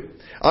people too.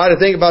 I ought to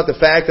think about the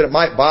fact that it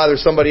might bother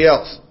somebody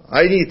else.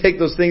 I need to take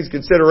those things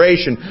into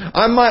consideration.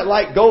 I might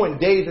like going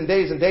days and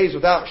days and days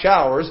without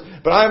showers,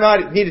 but I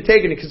might need to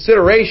take into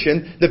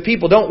consideration that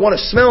people don't want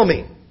to smell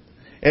me.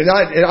 And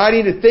I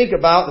need to think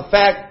about the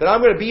fact that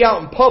I'm going to be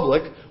out in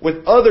public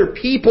with other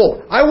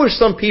people. I wish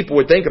some people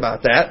would think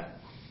about that.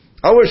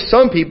 I wish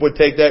some people would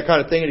take that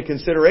kind of thing into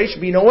consideration.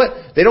 But you know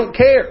what? They don't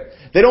care.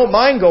 They don't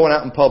mind going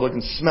out in public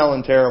and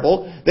smelling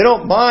terrible. They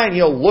don't mind,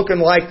 looking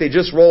like they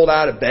just rolled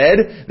out of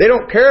bed. They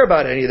don't care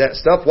about any of that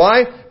stuff.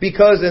 Why?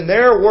 Because in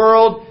their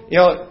world,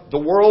 the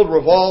world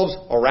revolves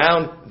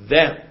around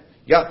them.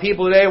 You got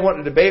people today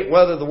wanting to debate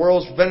whether the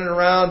world's spinning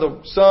around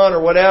the sun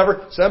or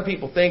whatever. Some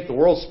people think the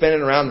world's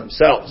spinning around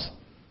themselves.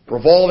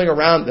 Revolving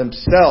around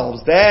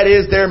themselves. That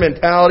is their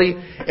mentality.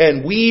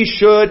 And we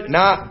should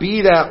not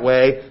be that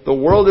way. The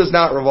world does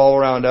not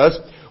revolve around us.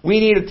 We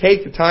need to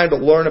take the time to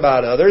learn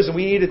about others, and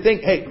we need to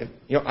think, hey,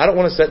 I don't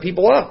want to set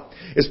people up.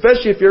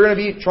 Especially if you're going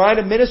to be trying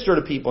to minister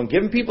to people and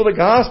giving people the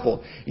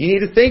gospel. You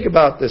need to think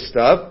about this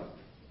stuff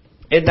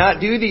and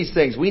not do these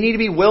things. We need to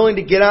be willing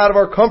to get out of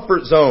our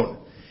comfort zone.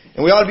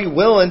 And we ought to be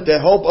willing to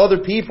help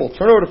other people.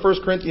 Turn over to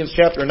 1 Corinthians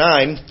chapter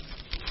 9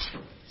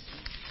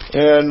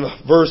 and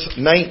verse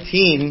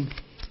 19.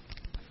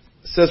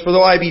 It says, "For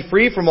though I be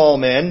free from all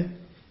men,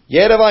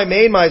 yet have I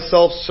made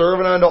myself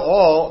servant unto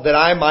all, that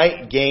I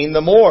might gain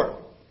the more.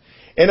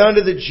 And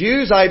unto the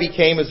Jews I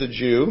became as a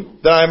Jew,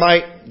 that I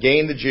might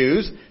gain the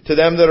Jews. To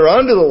them that are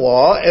under the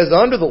law, as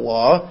under the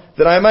law,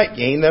 that I might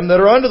gain them that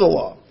are under the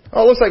law."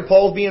 Oh, it looks like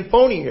Paul's being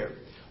phony here.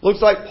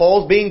 Looks like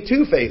Paul's being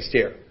two-faced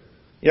here.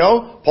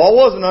 Paul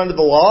wasn't under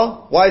the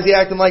law. Why is he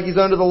acting like he's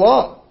under the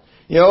law?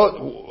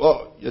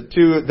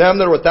 To them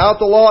that are without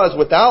the law as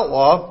without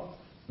law,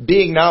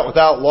 being not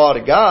without law to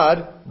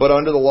God, but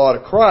under the law to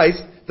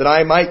Christ, that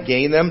I might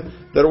gain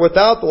them that are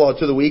without the law.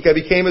 To the weak I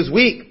became as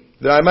weak,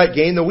 that I might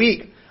gain the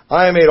weak.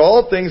 I have made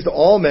all things to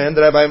all men,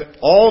 that I by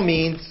all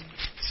means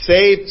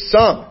save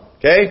some.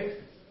 Okay?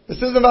 This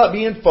isn't about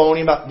being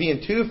phony, about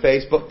being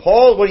two-faced, but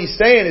Paul, what he's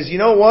saying is, you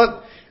know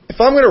what? If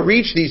I'm going to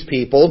reach these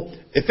people,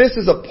 if this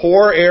is a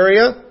poor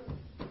area,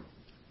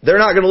 they're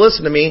not going to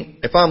listen to me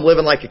if I'm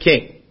living like a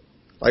king,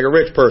 like a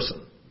rich person.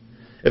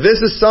 If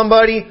this is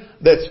somebody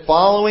that's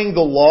following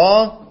the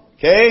law,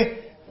 okay,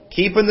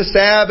 keeping the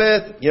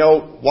Sabbath,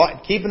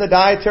 keeping the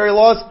dietary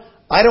laws,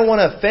 I don't want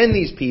to offend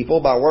these people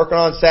by working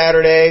on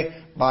Saturday,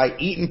 by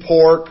eating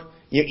pork.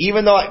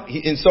 Even though,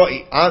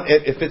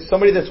 if it's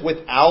somebody that's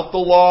without the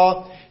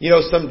law,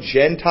 some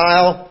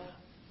Gentile,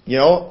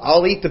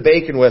 I'll eat the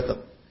bacon with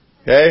them.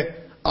 Okay?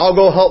 I'll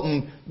go help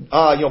them,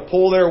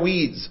 pull their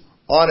weeds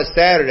on a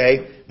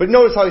Saturday. But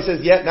notice how he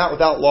says, yet not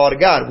without law to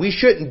God. We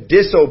shouldn't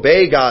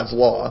disobey God's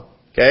law.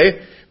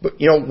 Okay? But,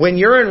 when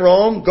you're in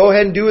Rome, go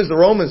ahead and do as the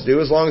Romans do,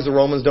 as long as the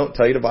Romans don't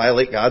tell you to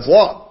violate God's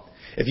law.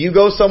 If you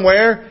go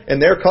somewhere and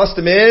their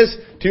custom is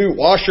to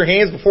wash your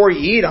hands before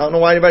you eat, I don't know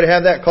why anybody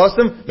have that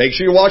custom. Make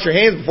sure you wash your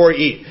hands before you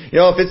eat.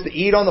 If it's to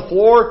eat on the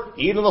floor,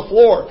 eat on the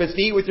floor. If it's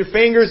to eat with your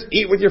fingers,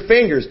 eat with your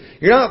fingers.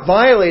 You're not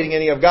violating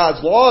any of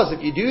God's laws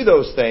if you do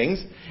those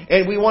things.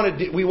 And we want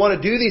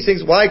to do these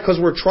things. Why? Because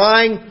we're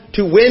trying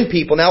to win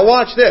people. Now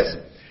watch this.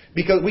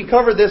 Because we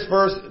covered this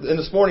verse in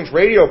this morning's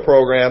radio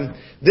program.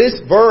 This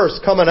verse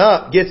coming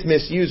up gets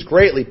misused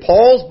greatly.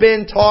 Paul's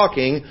been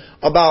talking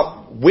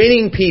about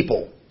winning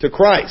people to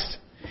Christ.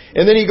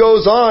 And then he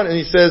goes on and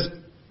he says,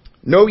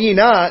 "Know ye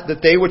not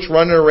that they which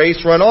run in a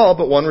race run all,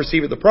 but one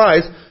receiveth the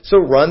prize? So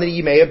run that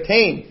ye may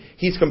obtain."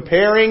 He's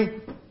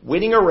comparing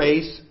winning a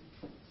race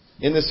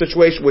in this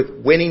situation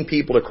with winning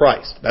people to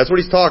Christ. That's what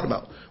he's talking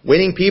about.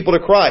 Winning people to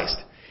Christ.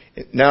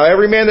 Now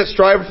every man that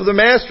striveth for the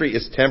mastery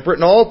is temperate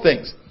in all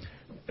things.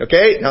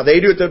 Okay? Now they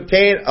do it to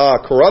obtain a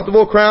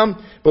corruptible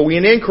crown, but we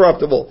an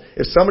incorruptible.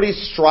 If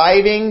somebody's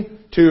striving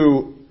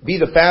to be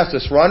the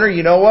fastest runner,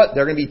 you know what?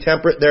 They're going to be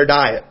temperate in their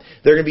diet.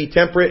 They're going to be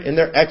temperate in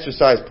their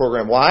exercise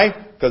program. Why?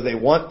 Because they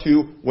want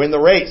to win the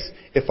race.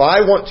 If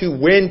I want to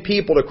win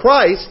people to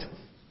Christ,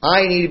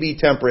 I need to be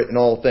temperate in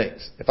all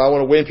things. If I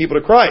want to win people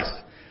to Christ.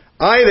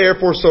 I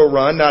therefore so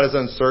run, not as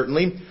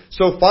uncertainly,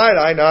 so fight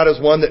I, not as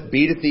one that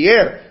beateth the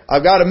air.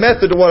 I've got a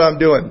method to what I'm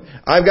doing.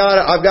 I've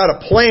got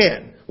a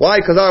plan. Why?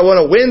 Because I want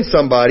to win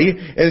somebody.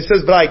 And it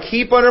says, "But I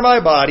keep under my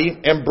body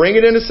and bring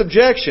it into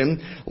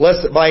subjection,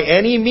 lest by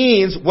any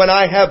means, when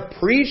I have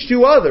preached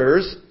to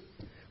others,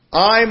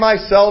 I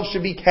myself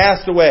should be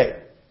cast away.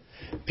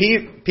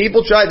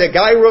 People try, that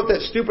guy who wrote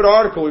that stupid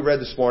article we read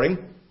this morning,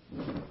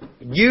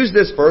 used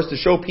this verse to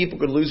show people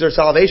could lose their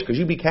salvation because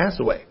you'd be cast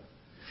away.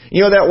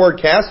 You know that word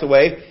cast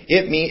away,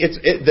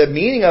 the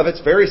meaning of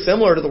it's very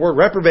similar to the word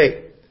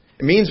reprobate.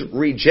 It means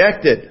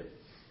rejected.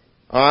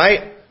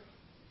 Alright?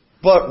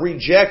 But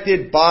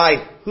rejected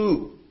by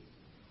who?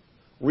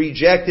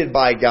 Rejected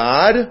by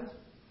God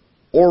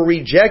or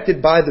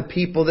rejected by the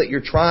people that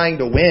you're trying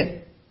to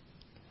win?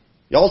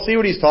 Y'all see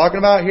what he's talking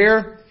about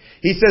here?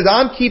 He says,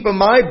 I'm keeping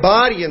my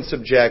body in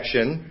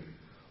subjection.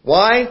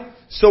 Why?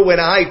 So when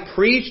I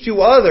preach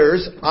to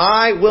others,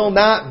 I will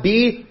not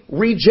be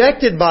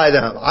rejected by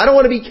them. I don't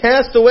want to be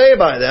cast away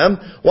by them.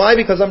 Why?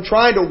 Because I'm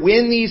trying to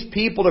win these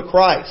people to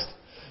Christ.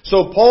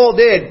 So Paul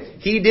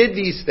he did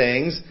these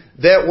things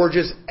that were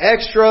just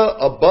extra,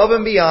 above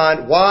and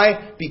beyond.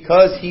 Why?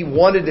 Because he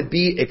wanted to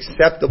be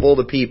acceptable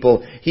to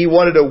people. He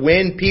wanted to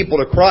win people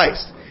to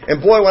Christ.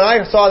 And boy, when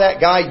I saw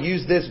that guy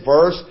use this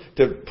verse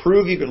to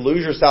prove you could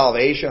lose your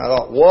salvation, I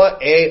thought,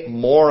 what a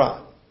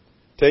moron.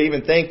 To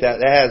even think that.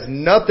 That has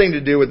nothing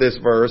to do with this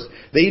verse.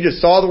 That he just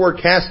saw the word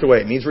cast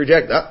away. It means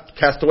rejected.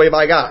 Cast away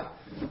by God.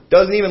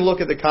 Doesn't even look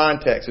at the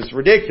context. It's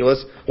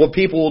ridiculous what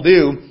people will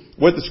do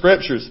with the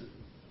Scriptures.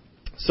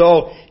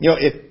 So,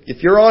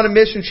 if you're on a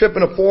mission trip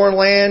in a foreign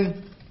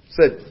land,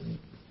 said,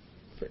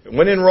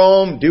 when in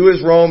Rome, do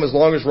as Rome, as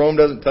long as Rome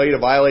doesn't tell you to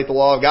violate the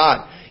law of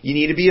God. You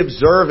need to be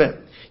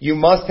observant. You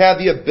must have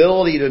the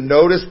ability to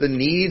notice the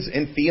needs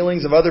and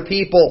feelings of other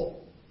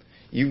people.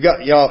 You've got,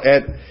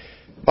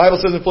 Bible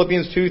says in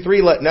Philippians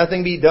 2:3, let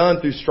nothing be done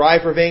through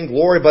strife or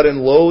vainglory, but in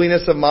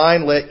lowliness of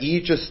mind, let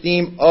each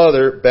esteem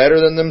other better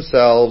than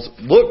themselves.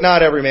 Look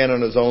not every man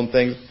on his own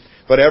things,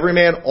 but every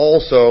man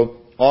also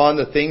on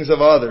the things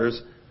of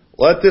others.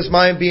 Let this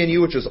mind be in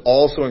you, which is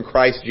also in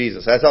Christ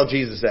Jesus. That's how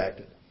Jesus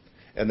acted.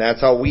 And that's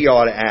how we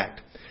ought to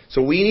act.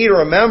 So we need to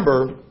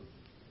remember,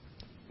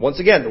 once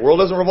again, the world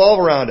doesn't revolve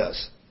around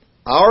us.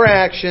 Our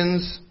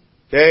actions,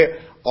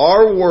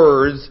 our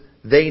words,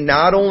 they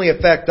not only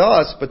affect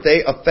us, but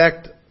they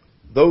affect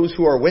those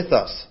who are with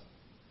us.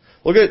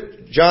 Look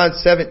at John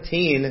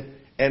 17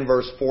 and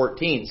verse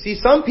 14. See,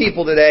 some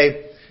people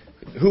today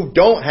who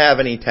don't have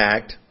any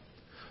tact,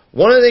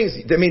 one of the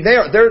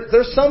things,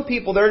 there's some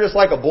people, they're just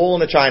like a bull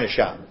in a china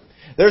shop.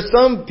 There's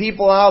some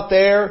people out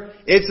there,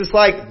 it's just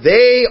like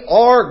they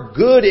are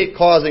good at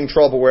causing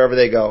trouble wherever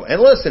they go.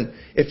 And listen,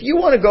 if you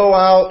want to go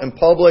out in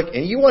public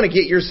and you want to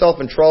get yourself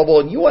in trouble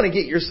and you want to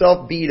get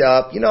yourself beat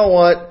up, you know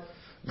what?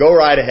 Go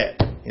right ahead.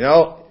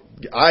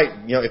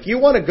 If you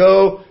want to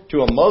go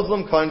to a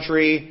Muslim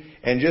country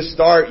and just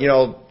start,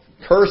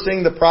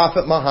 cursing the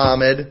Prophet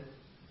Muhammad,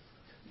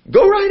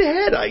 go right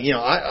ahead.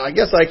 I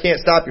guess I can't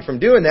stop you from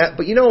doing that.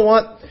 But you know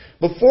what?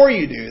 Before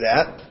you do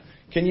that,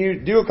 can you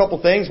do a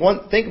couple things?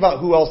 One, think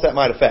about who else that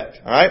might affect.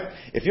 All right.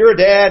 If you're a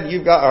dad,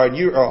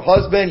 you're a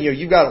husband,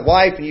 you've got a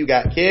wife, and you've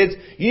got kids.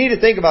 You need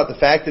to think about the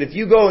fact that if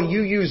you go and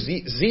you use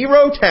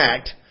zero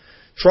tact,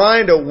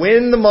 trying to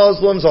win the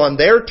Muslims on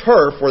their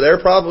turf, where they're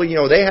probably,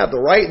 they have the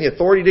right and the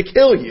authority to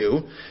kill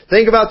you,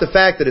 think about the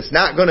fact that it's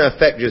not going to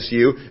affect just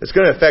you, it's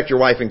going to affect your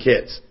wife and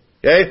kids.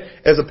 Okay?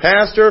 As a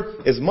pastor,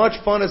 as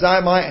much fun as I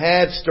might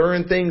have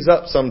stirring things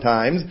up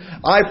sometimes,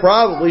 I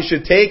probably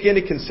should take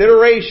into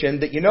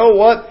consideration that, you know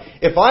what?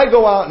 If I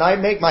go out and I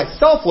make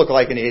myself look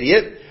like an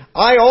idiot,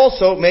 I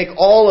also make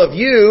all of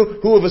you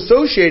who have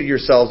associated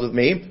yourselves with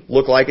me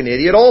look like an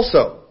idiot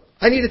also.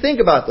 I need to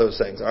think about those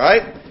things,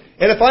 alright?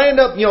 And if I end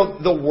up,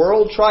 the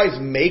world tries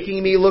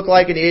making me look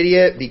like an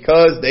idiot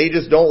because they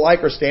just don't like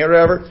our standard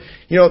or whatever,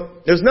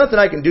 there's nothing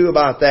I can do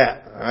about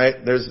that. Alright?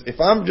 If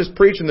I'm just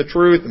preaching the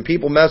truth and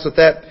people mess with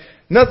that,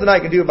 nothing I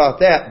can do about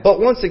that. But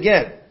once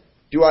again,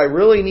 do I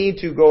really need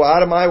to go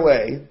out of my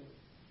way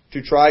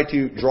to try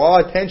to draw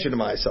attention to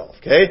myself?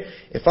 Okay?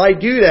 If I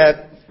do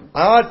that,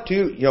 I ought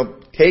to,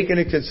 take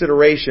into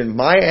consideration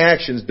my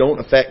actions don't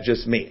affect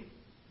just me.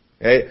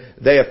 Okay?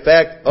 They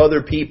affect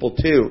other people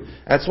too.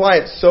 That's why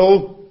it's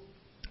so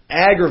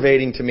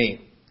aggravating to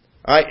me.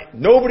 Alright?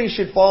 Nobody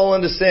should fall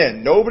into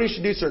sin. Nobody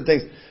should do certain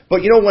things.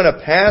 But when a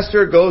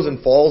pastor goes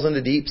and falls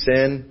into deep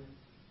sin,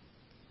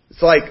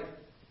 it's like,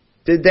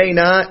 did they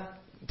not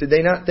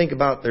think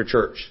about their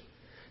church?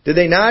 Did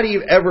they not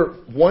even ever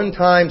one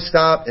time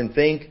stop and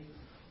think,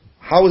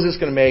 how is this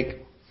going to make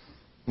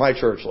my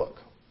church look?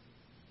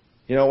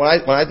 When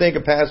I think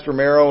of Pastor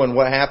Merrow and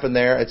what happened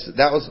there,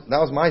 that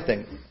was my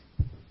thing.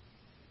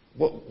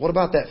 What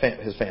about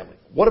his family?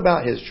 What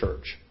about his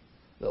church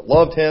that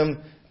loved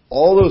him?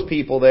 All those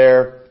people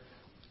there,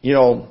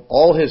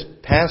 all his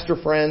pastor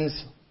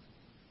friends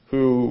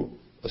who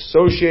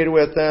associated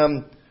with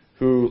him,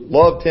 who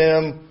loved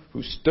him,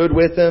 who stood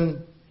with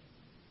him.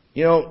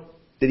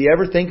 Did he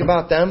ever think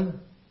about them?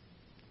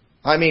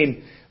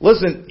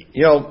 Listen,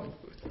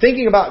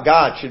 thinking about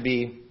God should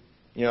be,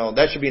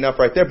 that should be enough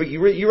right there. But you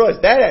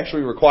realize that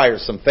actually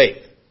requires some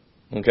faith.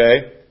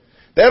 Okay?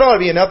 That ought to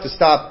be enough to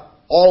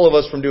stop all of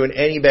us from doing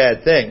any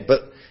bad thing.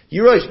 But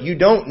you realize you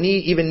don't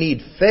even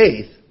need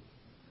faith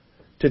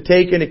to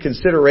take into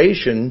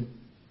consideration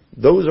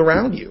those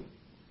around you.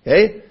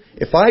 Okay?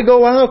 If I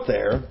go out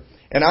there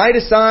and I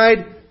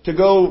decide to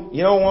go,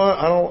 you know what,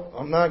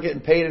 I'm not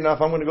getting paid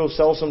enough, I'm going to go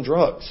sell some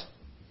drugs.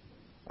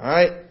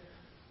 Alright?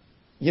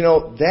 You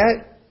know,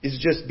 that is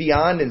just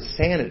beyond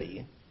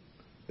insanity.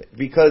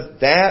 Because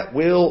that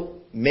will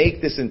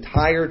make this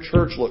entire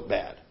church look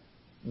bad.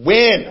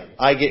 When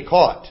I get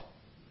caught.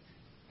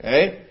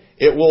 Okay?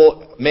 It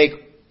will make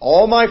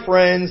all my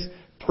friends,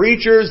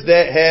 preachers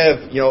that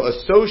have,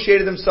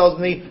 associated themselves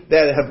with me,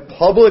 that have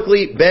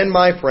publicly been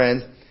my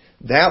friends,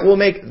 that will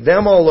make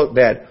them all look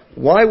bad.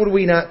 Why would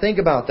we not think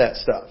about that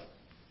stuff?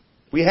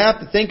 We have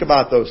to think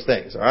about those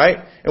things, alright?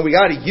 And we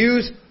got to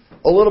use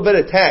a little bit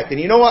of tact. And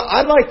you know what?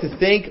 I'd like to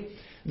think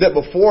that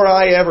before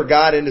I ever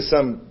got into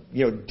some,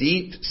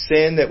 deep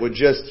sin that would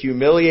just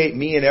humiliate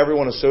me and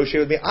everyone associated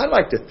with me, I'd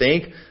like to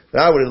think that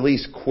I would at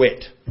least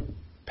quit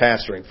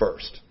pastoring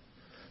first.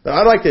 That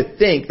I'd like to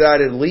think that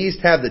I'd at least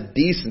have the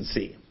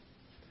decency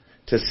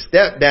to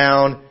step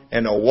down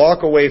and to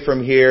walk away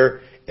from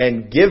here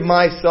and give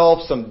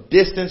myself some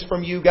distance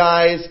from you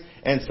guys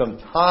and some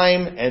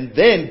time and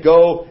then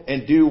go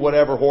and do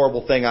whatever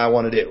horrible thing I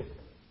want to do.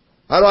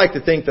 I'd like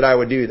to think that I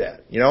would do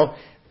that,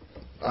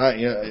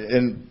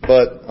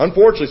 but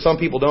unfortunately some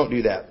people don't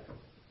do that.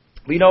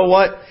 But you know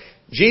what?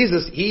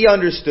 Jesus, He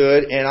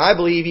understood, and I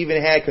believe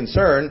even had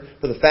concern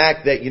for the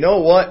fact that,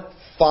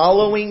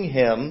 following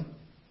Him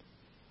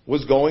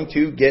was going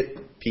to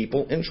get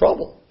people in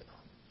trouble.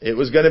 It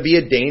was going to be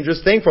a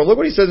dangerous thing for him. Look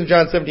what He says in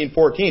John 17:14.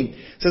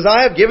 It says,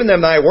 I have given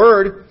them Thy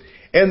word,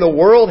 and the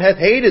world hath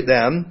hated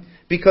them,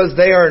 because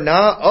they are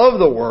not of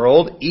the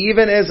world,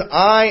 even as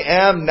I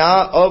am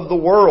not of the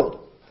world.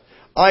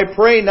 I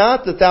pray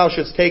not that Thou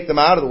shouldst take them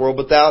out of the world,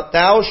 but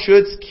Thou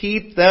shouldst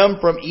keep them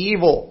from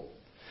evil.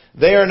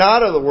 They are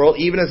not of the world,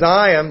 even as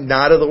I am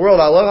not of the world.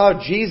 I love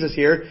how Jesus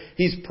here,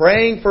 He's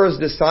praying for His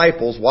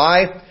disciples.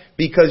 Why?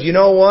 Because you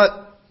know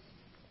what?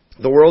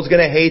 The world's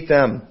going to hate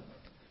them.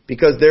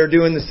 Because they're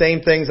doing the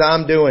same things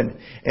I'm doing.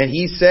 And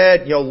He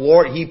said,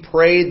 Lord, He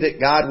prayed that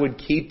God would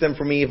keep them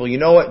from evil. You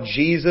know what?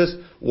 Jesus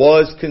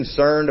was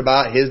concerned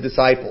about His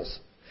disciples.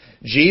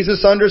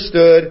 Jesus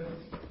understood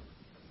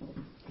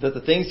that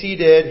the things He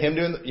did, Him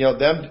doing,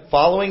 them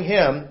following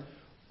Him,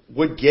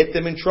 would get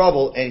them in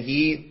trouble, and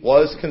He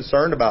was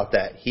concerned about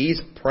that.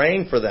 He's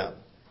praying for them.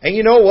 And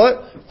you know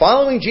what?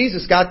 Following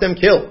Jesus got them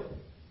killed,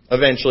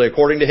 eventually,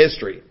 according to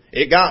history.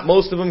 It got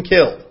most of them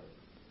killed.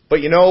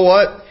 But you know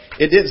what?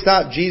 It didn't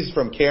stop Jesus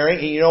from caring.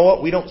 And you know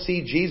what? We don't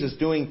see Jesus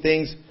doing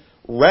things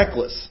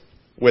reckless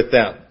with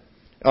them.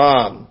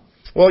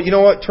 Well, you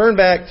know what? Turn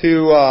back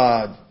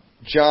to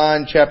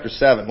John chapter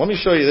 7. Let me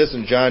show you this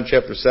in John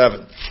chapter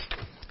 7.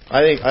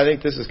 I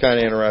think this is kind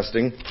of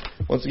interesting.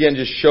 Once again,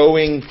 just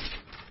showing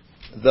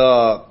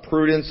the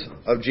prudence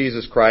of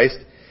Jesus Christ.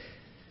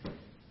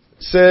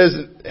 It says,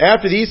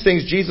 after these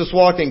things Jesus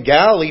walked in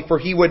Galilee, for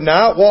He would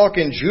not walk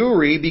in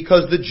Jewry,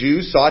 because the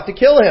Jews sought to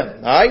kill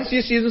Him. Alright, so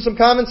He's using some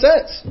common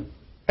sense.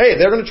 Hey,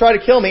 they're going to try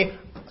to kill me,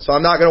 so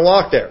I'm not going to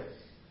walk there.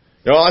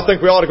 I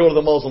think we ought to go to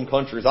the Muslim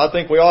countries. I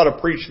think we ought to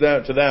preach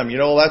that to them.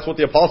 That's what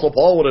the Apostle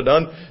Paul would have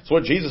done. That's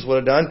what Jesus would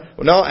have done.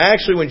 Well, no,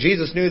 actually, when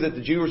Jesus knew that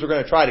the Jews were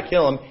going to try to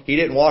kill Him, He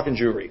didn't walk in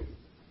Jewry.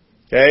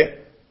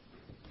 Okay?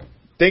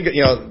 Think,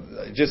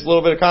 just a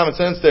little bit of common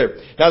sense there.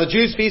 Now the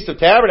Jews' feast of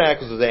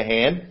tabernacles was at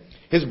hand.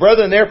 His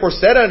brethren therefore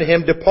said unto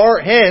Him,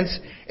 Depart hence,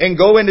 and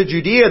go into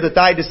Judea, that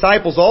Thy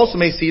disciples also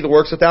may see the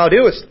works that Thou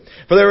doest.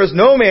 For there is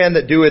no man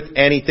that doeth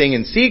anything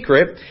in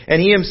secret,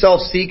 and he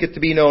himself seeketh to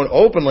be known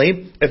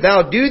openly. If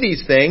Thou do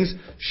these things,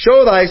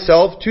 show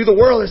Thyself to the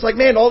world. It's like,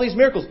 man, all these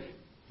miracles.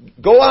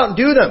 Go out and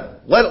do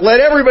them.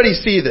 Let everybody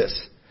see this.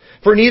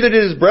 For neither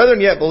did His brethren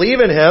yet believe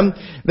in Him.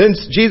 Then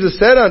Jesus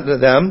said unto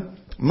them,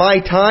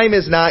 My time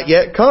is not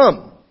yet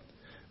come,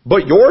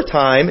 but your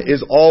time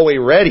is always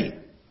ready.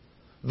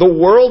 The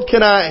world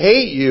cannot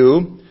hate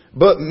you,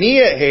 but me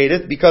it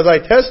hateth, because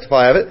I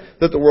testify of it,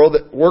 that the world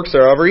that works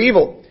thereof are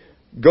evil.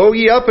 Go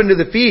ye up into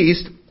the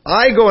feast.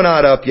 I go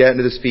not up yet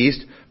into this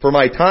feast, for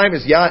my time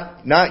is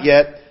not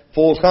yet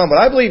full come. But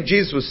I believe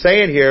Jesus was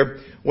saying here,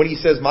 when He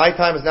says, my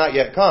time is not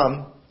yet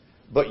come,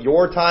 but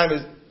your time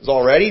is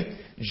already,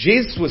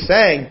 Jesus was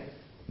saying,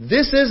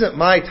 this isn't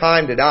my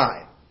time to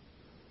die.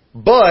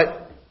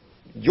 But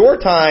your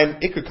time,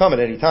 it could come at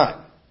any time.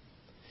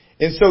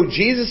 And so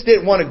Jesus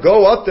didn't want to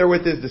go up there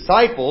with His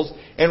disciples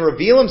and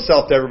reveal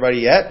Himself to everybody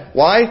yet.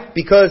 Why?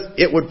 Because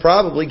it would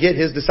probably get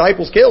His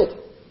disciples killed.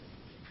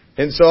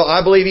 And so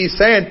I believe He's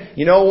saying,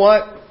 you know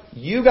what?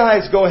 You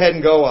guys go ahead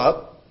and go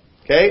up.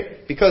 Okay?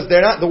 Because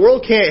the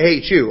world can't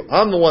hate you.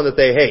 I'm the one that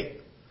they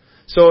hate.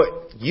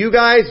 So you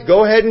guys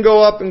go ahead and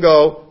go up and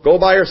go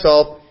by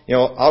yourself.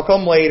 I'll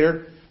come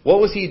later.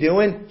 What was He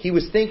doing? He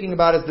was thinking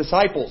about His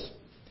disciples.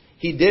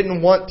 He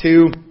didn't want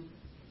to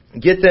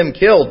get them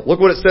killed.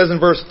 Look what it says in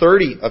verse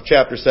 30 of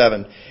chapter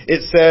 7.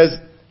 It says,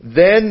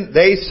 Then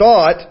they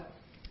sought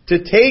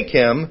to take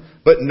Him,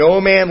 but no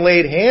man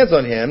laid hands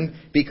on Him,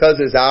 because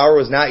His hour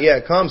was not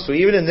yet come. So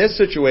even in this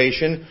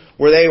situation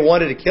where they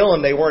wanted to kill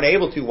Him, they weren't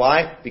able to.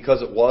 Why?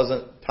 Because it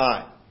wasn't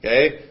time.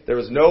 Okay? There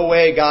was no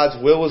way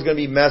God's will was going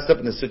to be messed up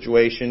in this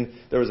situation.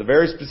 There was a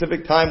very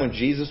specific time when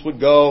Jesus would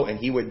go and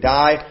He would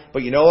die.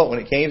 But you know what? When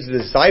it came to the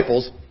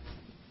disciples,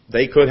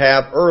 they could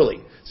have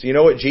early. So you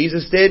know what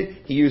Jesus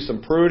did? He used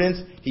some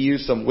prudence. He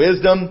used some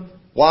wisdom.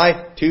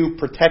 Why? To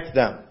protect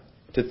them.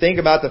 To think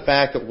about the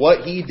fact that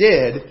what He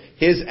did,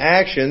 His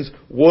actions,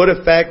 would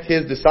affect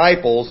His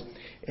disciples.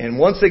 And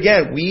once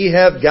again, we've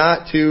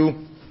got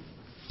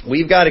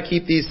to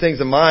keep these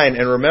things in mind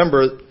and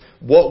remember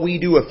what we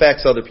do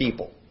affects other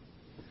people.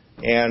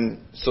 And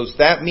so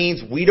that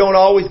means we don't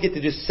always get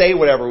to just say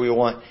whatever we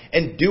want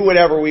and do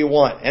whatever we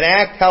want and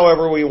act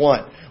however we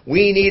want.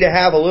 We need to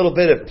have a little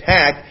bit of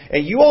tact,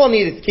 and you all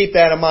need to keep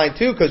that in mind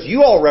too, because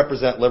you all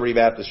represent Liberty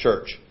Baptist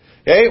Church.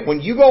 Okay?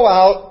 When you go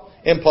out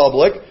in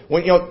public,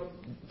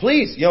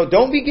 please,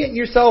 don't be getting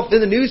yourself in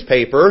the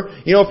newspaper,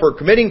 for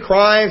committing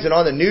crimes and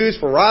on the news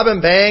for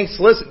robbing banks.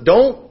 Listen,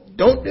 don't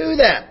do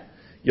that.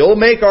 You'll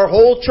make our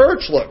whole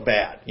church look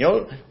bad.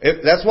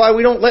 That's why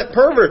we don't let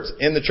perverts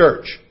in the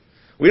church.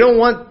 We don't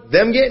want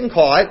them getting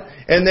caught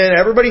and then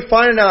everybody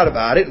finding out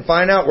about it and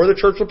find out where the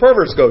church of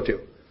perverts go to.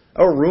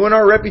 It'll ruin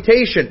our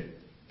reputation.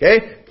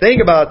 Okay?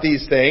 Think about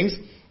these things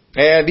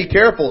and be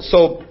careful.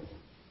 So,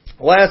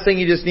 last thing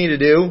you just need to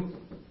do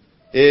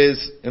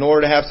is, in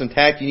order to have some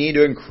tact, you need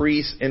to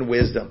increase in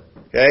wisdom.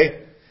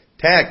 Okay?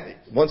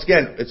 Tact, once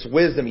again, it's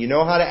wisdom. You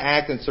know how to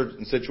act in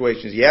certain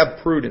situations. You have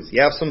prudence.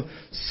 You have some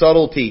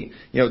subtlety.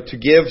 To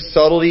give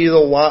subtlety to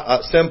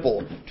the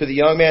simple. To the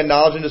young man,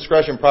 knowledge and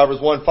discretion. Proverbs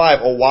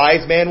 1:5. A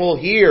wise man will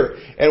hear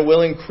and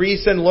will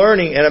increase in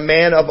learning, and a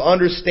man of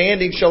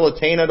understanding shall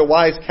attain unto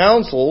wise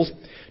counsels.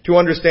 To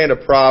understand a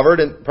proverb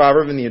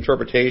in the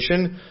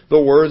interpretation,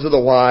 the words of the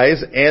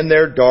wise, and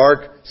their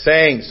dark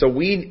sayings. So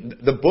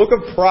the book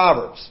of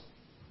Proverbs,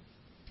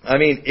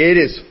 it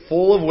is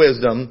full of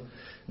wisdom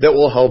that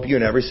will help you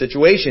in every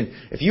situation.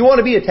 If you want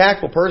to be a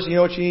tactful person, you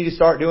know what you need to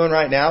start doing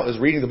right now is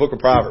reading the book of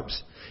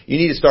Proverbs. You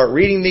need to start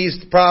reading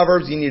these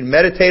Proverbs. You need to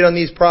meditate on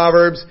these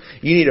Proverbs.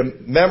 You need to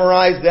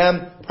memorize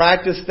them,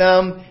 practice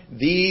them.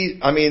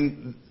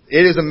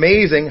 It is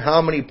amazing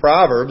how many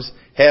Proverbs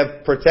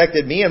have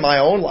protected me in my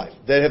own life,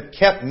 that have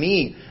kept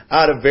me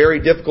out of very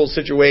difficult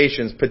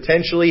situations,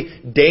 potentially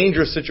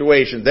dangerous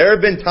situations. There have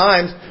been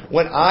times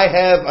when I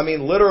have,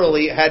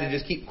 literally had to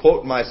just keep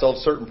quoting myself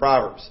certain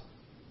Proverbs.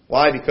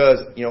 Why?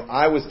 Because,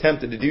 I was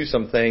tempted to do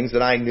some things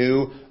that I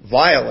knew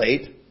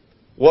violate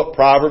what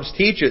Proverbs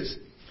teaches.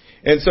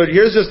 And so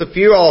here's just a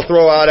few I'll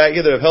throw out at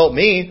you that have helped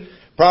me.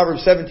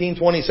 Proverbs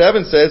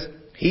 17:27 says,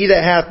 He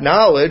that hath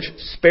knowledge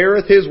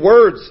spareth his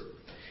words,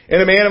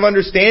 and a man of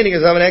understanding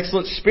is of an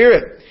excellent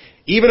spirit.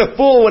 Even a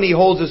fool, when he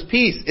holds his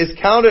peace, is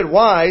counted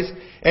wise,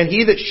 and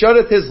he that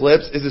shutteth his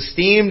lips is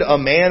esteemed a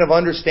man of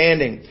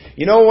understanding.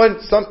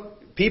 When some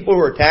people who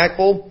are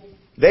tactful,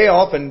 they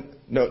often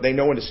know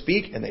when to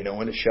speak and they know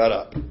when to shut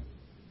up.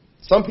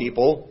 Some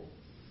people,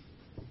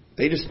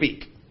 they just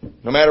speak,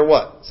 no matter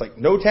what. It's like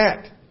no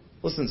tact.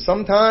 Listen,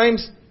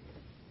 sometimes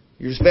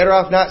you're just better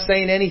off not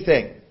saying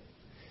anything.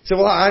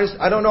 So,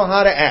 I don't know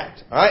how to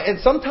act. All right? And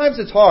sometimes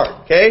it's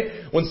hard,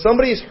 okay? When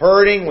somebody's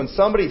hurting, when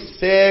somebody's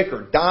sick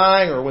or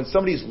dying, or when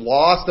somebody's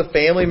lost a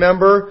family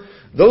member,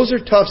 those are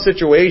tough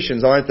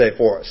situations, aren't they,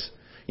 for us?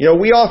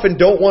 We often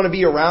don't want to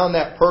be around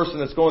that person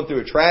that's going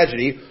through a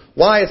tragedy.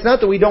 Why? It's not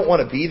that we don't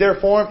want to be there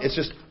for them. It's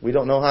just we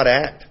don't know how to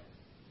act.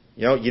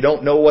 You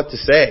don't know what to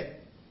say.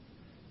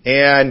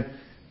 And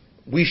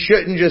we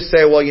shouldn't just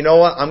say, well, you know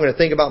what? I'm going to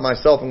think about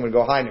myself. I'm going to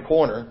go hide in a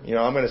corner.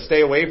 I'm going to stay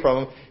away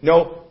from them.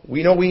 No,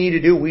 we know what we need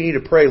to do. We need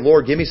to pray,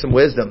 Lord, give me some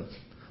wisdom.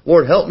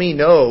 Lord, help me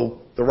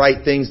know the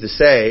right things to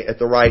say at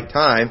the right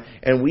time.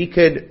 And we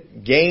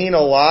could gain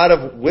a lot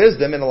of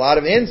wisdom and a lot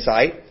of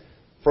insight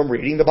from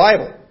reading the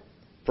Bible,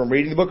 from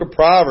reading the book of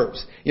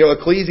Proverbs.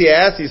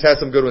 Ecclesiastes has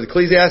some good ones.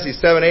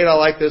 Ecclesiastes 7:8, I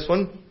like this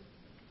one.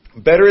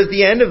 Better is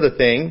the end of the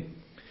thing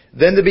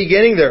than the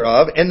beginning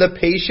thereof, and the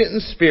patient in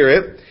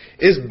spirit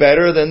is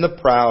better than the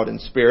proud in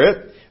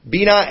spirit.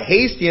 Be not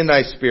hasty in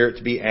thy spirit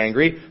to be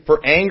angry,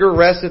 for anger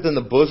resteth in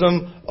the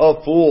bosom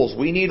of fools.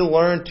 We need to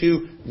learn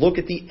to look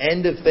at the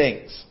end of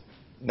things.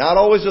 Not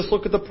always just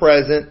look at the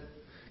present.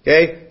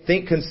 Okay?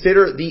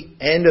 Consider the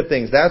end of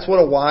things. That's what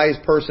a wise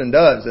person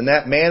does. And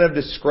that man of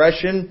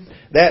discretion,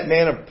 that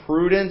man of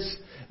prudence,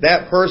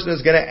 that person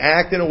is going to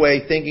act in a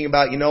way thinking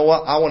about, you know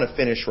what, I want to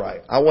finish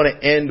right. I want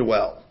to end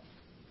well.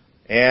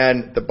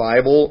 And the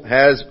Bible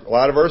has a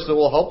lot of verses that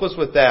will help us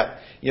with that.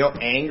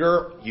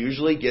 Anger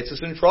usually gets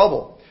us in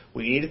trouble.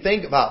 We need to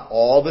think about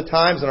all the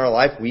times in our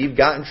life we've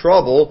gotten in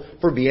trouble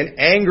for being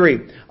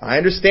angry. I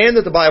understand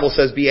that the Bible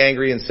says be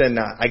angry and sin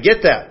not. I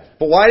get that.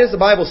 But why does the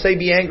Bible say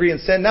be angry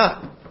and sin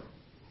not?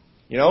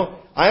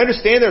 I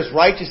understand there's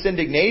righteous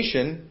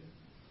indignation.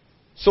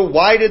 So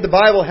why did the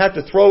Bible have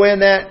to throw in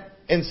that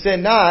and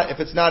sin not if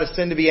it's not a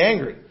sin to be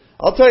angry?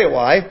 I'll tell you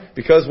why.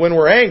 Because when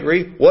we're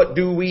angry, what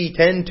do we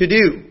tend to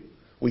do?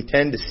 We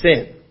tend to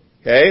sin.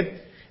 Okay?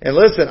 And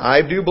listen,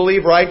 I do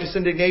believe righteous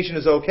indignation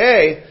is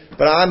okay,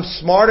 but I'm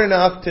smart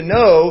enough to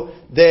know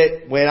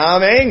that when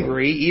I'm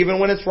angry, even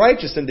when it's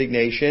righteous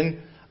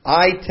indignation,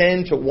 I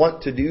tend to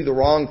want to do the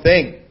wrong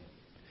thing.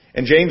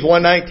 And James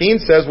 1:19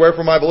 says,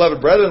 "Wherefore, my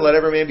beloved brethren, let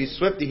every man be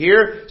swift to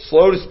hear,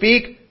 slow to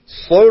speak,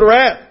 slow to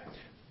wrath.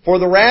 For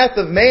the wrath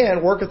of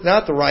man worketh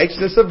not the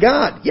righteousness of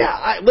God."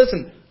 Yeah,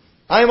 listen,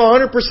 I am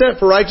 100%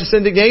 for righteous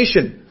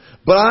indignation.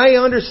 But I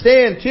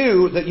understand,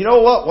 too, that you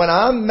know what? When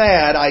I'm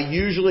mad, I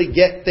usually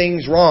get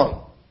things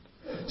wrong.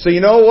 So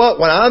you know what?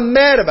 When I'm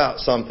mad about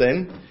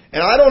something,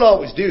 and I don't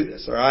always do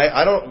this, all right?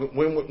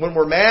 When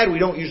we're mad, we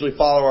don't usually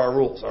follow our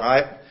rules, all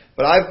right?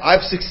 But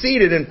I've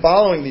succeeded in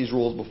following these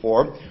rules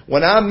before.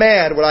 When I'm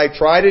mad, what I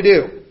try to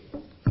do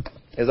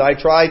is I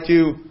try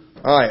to,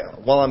 all right,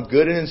 while I'm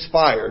good and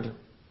inspired,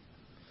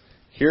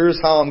 here's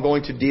how I'm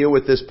going to deal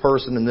with this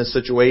person in this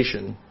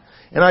situation.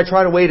 And I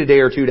try to wait a day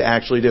or two to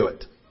actually do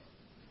it.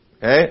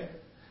 Okay?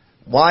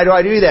 Why do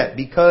I do that?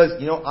 Because,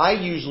 I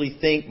usually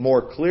think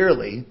more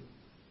clearly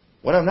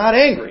when I'm not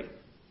angry.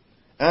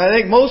 And I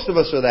think most of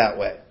us are that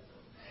way.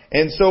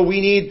 And so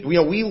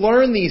we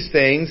learn these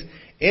things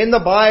in the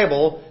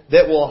Bible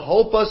that will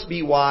help us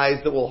be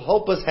wise, that will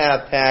help us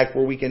have tact,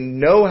 where we can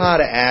know how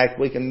to act,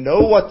 we can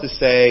know what to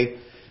say.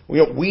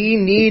 We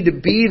need to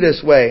be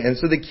this way. And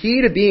so the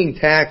key to being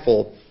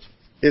tactful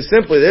is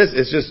simply this.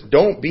 It's just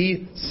don't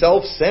be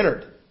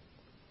self-centered.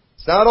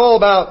 It's not all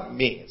about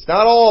me. It's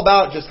not all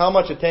about just how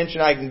much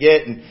attention I can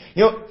get. And,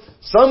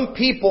 some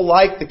people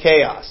like the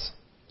chaos.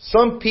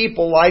 Some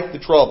people like the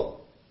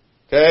trouble.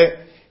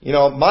 Okay?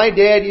 My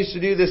dad used to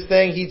do this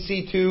thing. He'd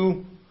see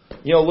two,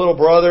 little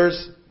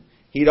brothers.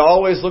 He'd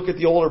always look at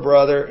the older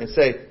brother and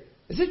say,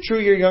 "Is it true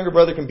your younger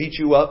brother can beat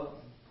you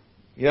up?"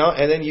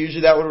 And then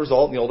usually that would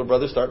result in the older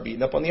brother start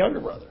beating up on the younger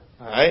brother.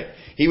 All right?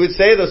 He would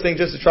say those things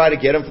just to try to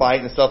get him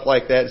fighting and stuff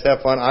like that. Just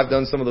have fun. I've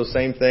done some of those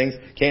same things.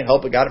 Can't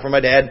help it. Got it from my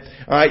dad.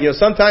 All right?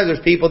 Sometimes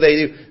there's people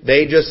they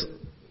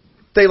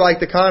like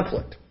the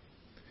conflict.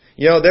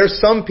 There's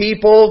some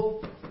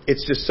people,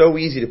 it's just so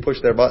easy to push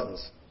their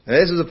buttons. And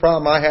this is a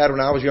problem I had when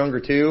I was younger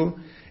too.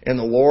 And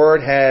the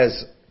Lord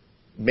has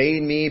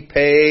made me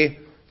pay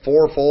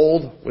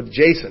fourfold with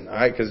Jason. All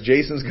right? Because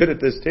Jason's good at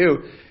this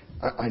too.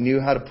 I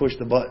knew how to push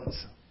the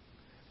buttons.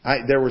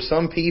 There were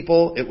some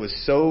people, it was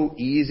so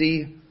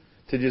easy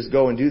to just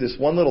go and do this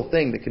one little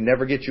thing that could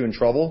never get you in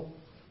trouble.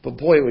 But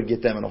boy, it would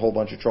get them in a whole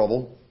bunch of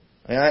trouble.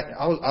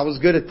 I was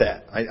good at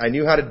that. I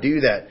knew how to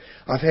do that.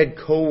 I've had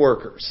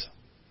coworkers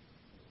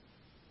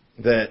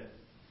that,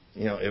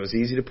 it was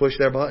easy to push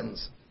their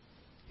buttons.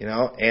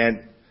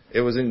 And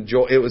it was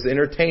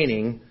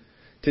entertaining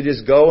to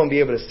just go and be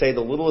able to say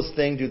the littlest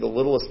thing, do the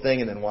littlest thing,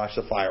 and then watch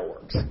the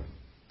fireworks.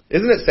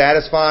 Isn't it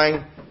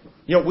satisfying?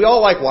 We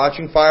all like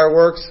watching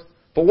fireworks,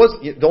 but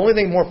the only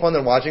thing more fun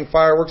than watching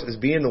fireworks is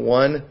being the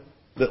one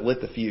that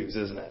lit the fuse,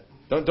 isn't it?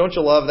 Don't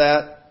you love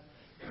that?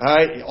 All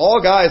right? All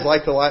guys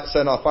like to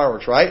send off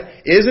fireworks,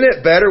 right? Isn't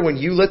it better when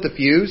you lit the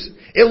fuse?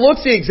 It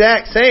looks the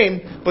exact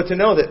same, but to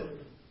know that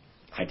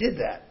I did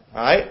that.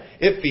 All right?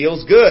 It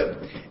feels good.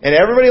 And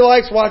everybody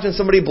likes watching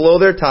somebody blow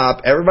their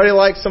top. Everybody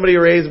likes somebody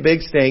raise a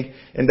big stink.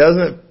 And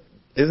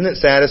isn't it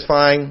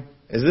satisfying?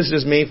 Is this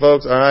just me,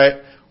 folks? All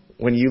right?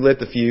 When you lit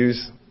the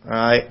fuse, all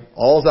right?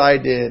 All I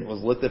did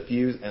was lit the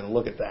fuse, and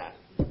look at that.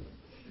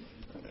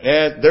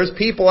 And there's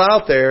people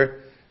out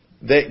there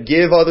that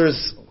give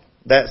others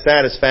that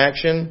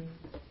satisfaction.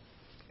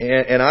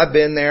 And I've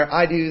been there.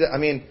 I do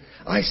that.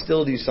 I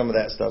still do some of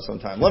that stuff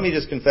sometimes. Let me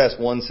just confess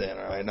one sin,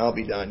 all right? And I'll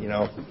be done,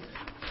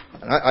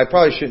 And I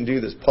probably shouldn't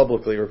do this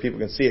publicly where people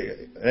can see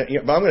it.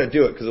 But I'm going to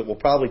do it because it will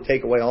probably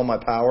take away all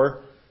my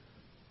power.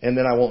 And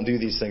then I won't do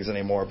these things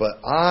anymore. But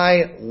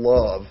I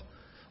love,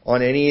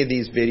 on any of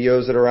these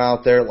videos that are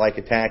out there, like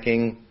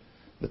attacking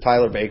the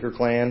Tyler Baker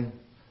clan,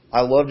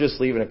 I love just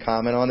leaving a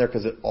comment on there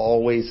because it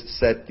always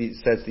sets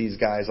these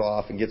guys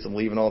off and gets them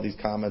leaving all these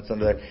comments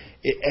under there.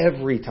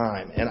 Every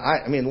time. And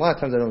a lot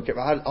of times I don't care.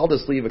 I'll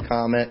just leave a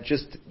comment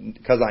just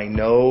because I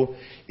know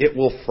it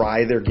will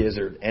fry their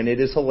gizzard. And it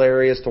is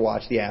hilarious to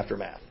watch the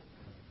aftermath.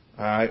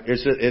 All right?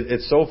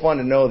 It's so fun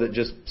to know that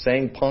just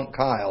saying Punk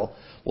Kyle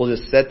will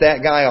just set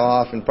that guy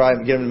off and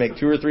probably get him to make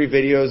 2 or 3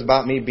 videos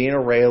about me being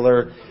a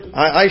railer.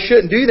 I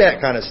shouldn't do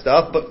that kind of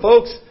stuff. But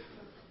folks,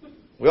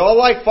 we all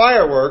like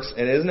fireworks,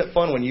 and isn't it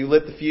fun when you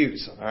lit the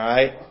fuse? All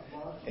right,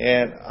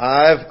 and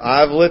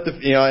I've lit the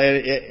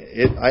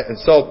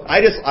so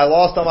I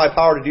lost all my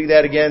power to do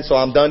that again, so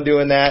I'm done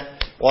doing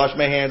that. Wash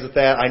my hands with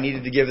that. I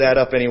needed to give that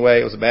up anyway.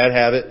 It was a bad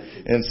habit,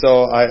 and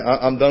so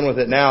I'm done with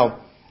it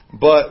now.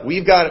 But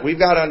we've got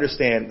to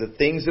understand the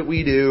things that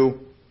we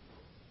do,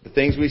 the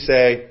things we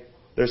say.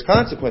 There's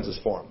consequences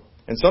for them,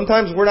 and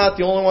sometimes we're not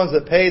the only ones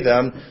that pay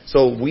them.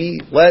 So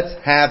let's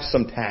have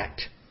some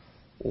tact.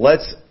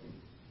 Let's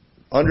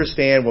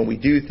understand when we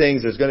do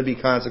things, there's going to be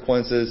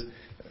consequences,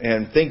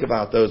 and think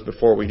about those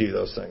before we do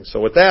those things. So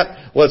with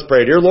that, let's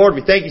pray. Dear Lord,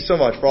 we thank you so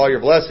much for all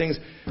your blessings.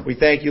 We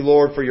thank you,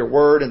 Lord, for your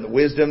word and the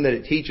wisdom that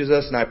it teaches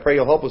us, and I pray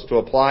you'll help us to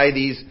apply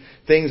these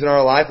things in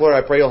our life. Lord,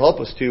 I pray you'll help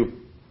us to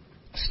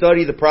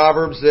study the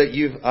Proverbs that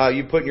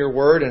you've put in your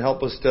word and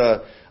help us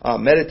to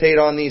meditate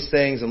on these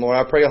things. And Lord,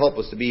 I pray you'll help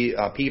us to be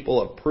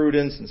people of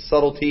prudence and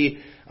subtlety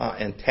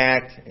and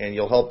tact, and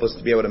you'll help us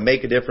to be able to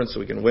make a difference so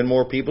we can win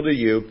more people to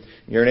you.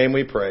 In your name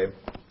we pray.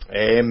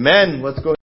 Amen. Let's go.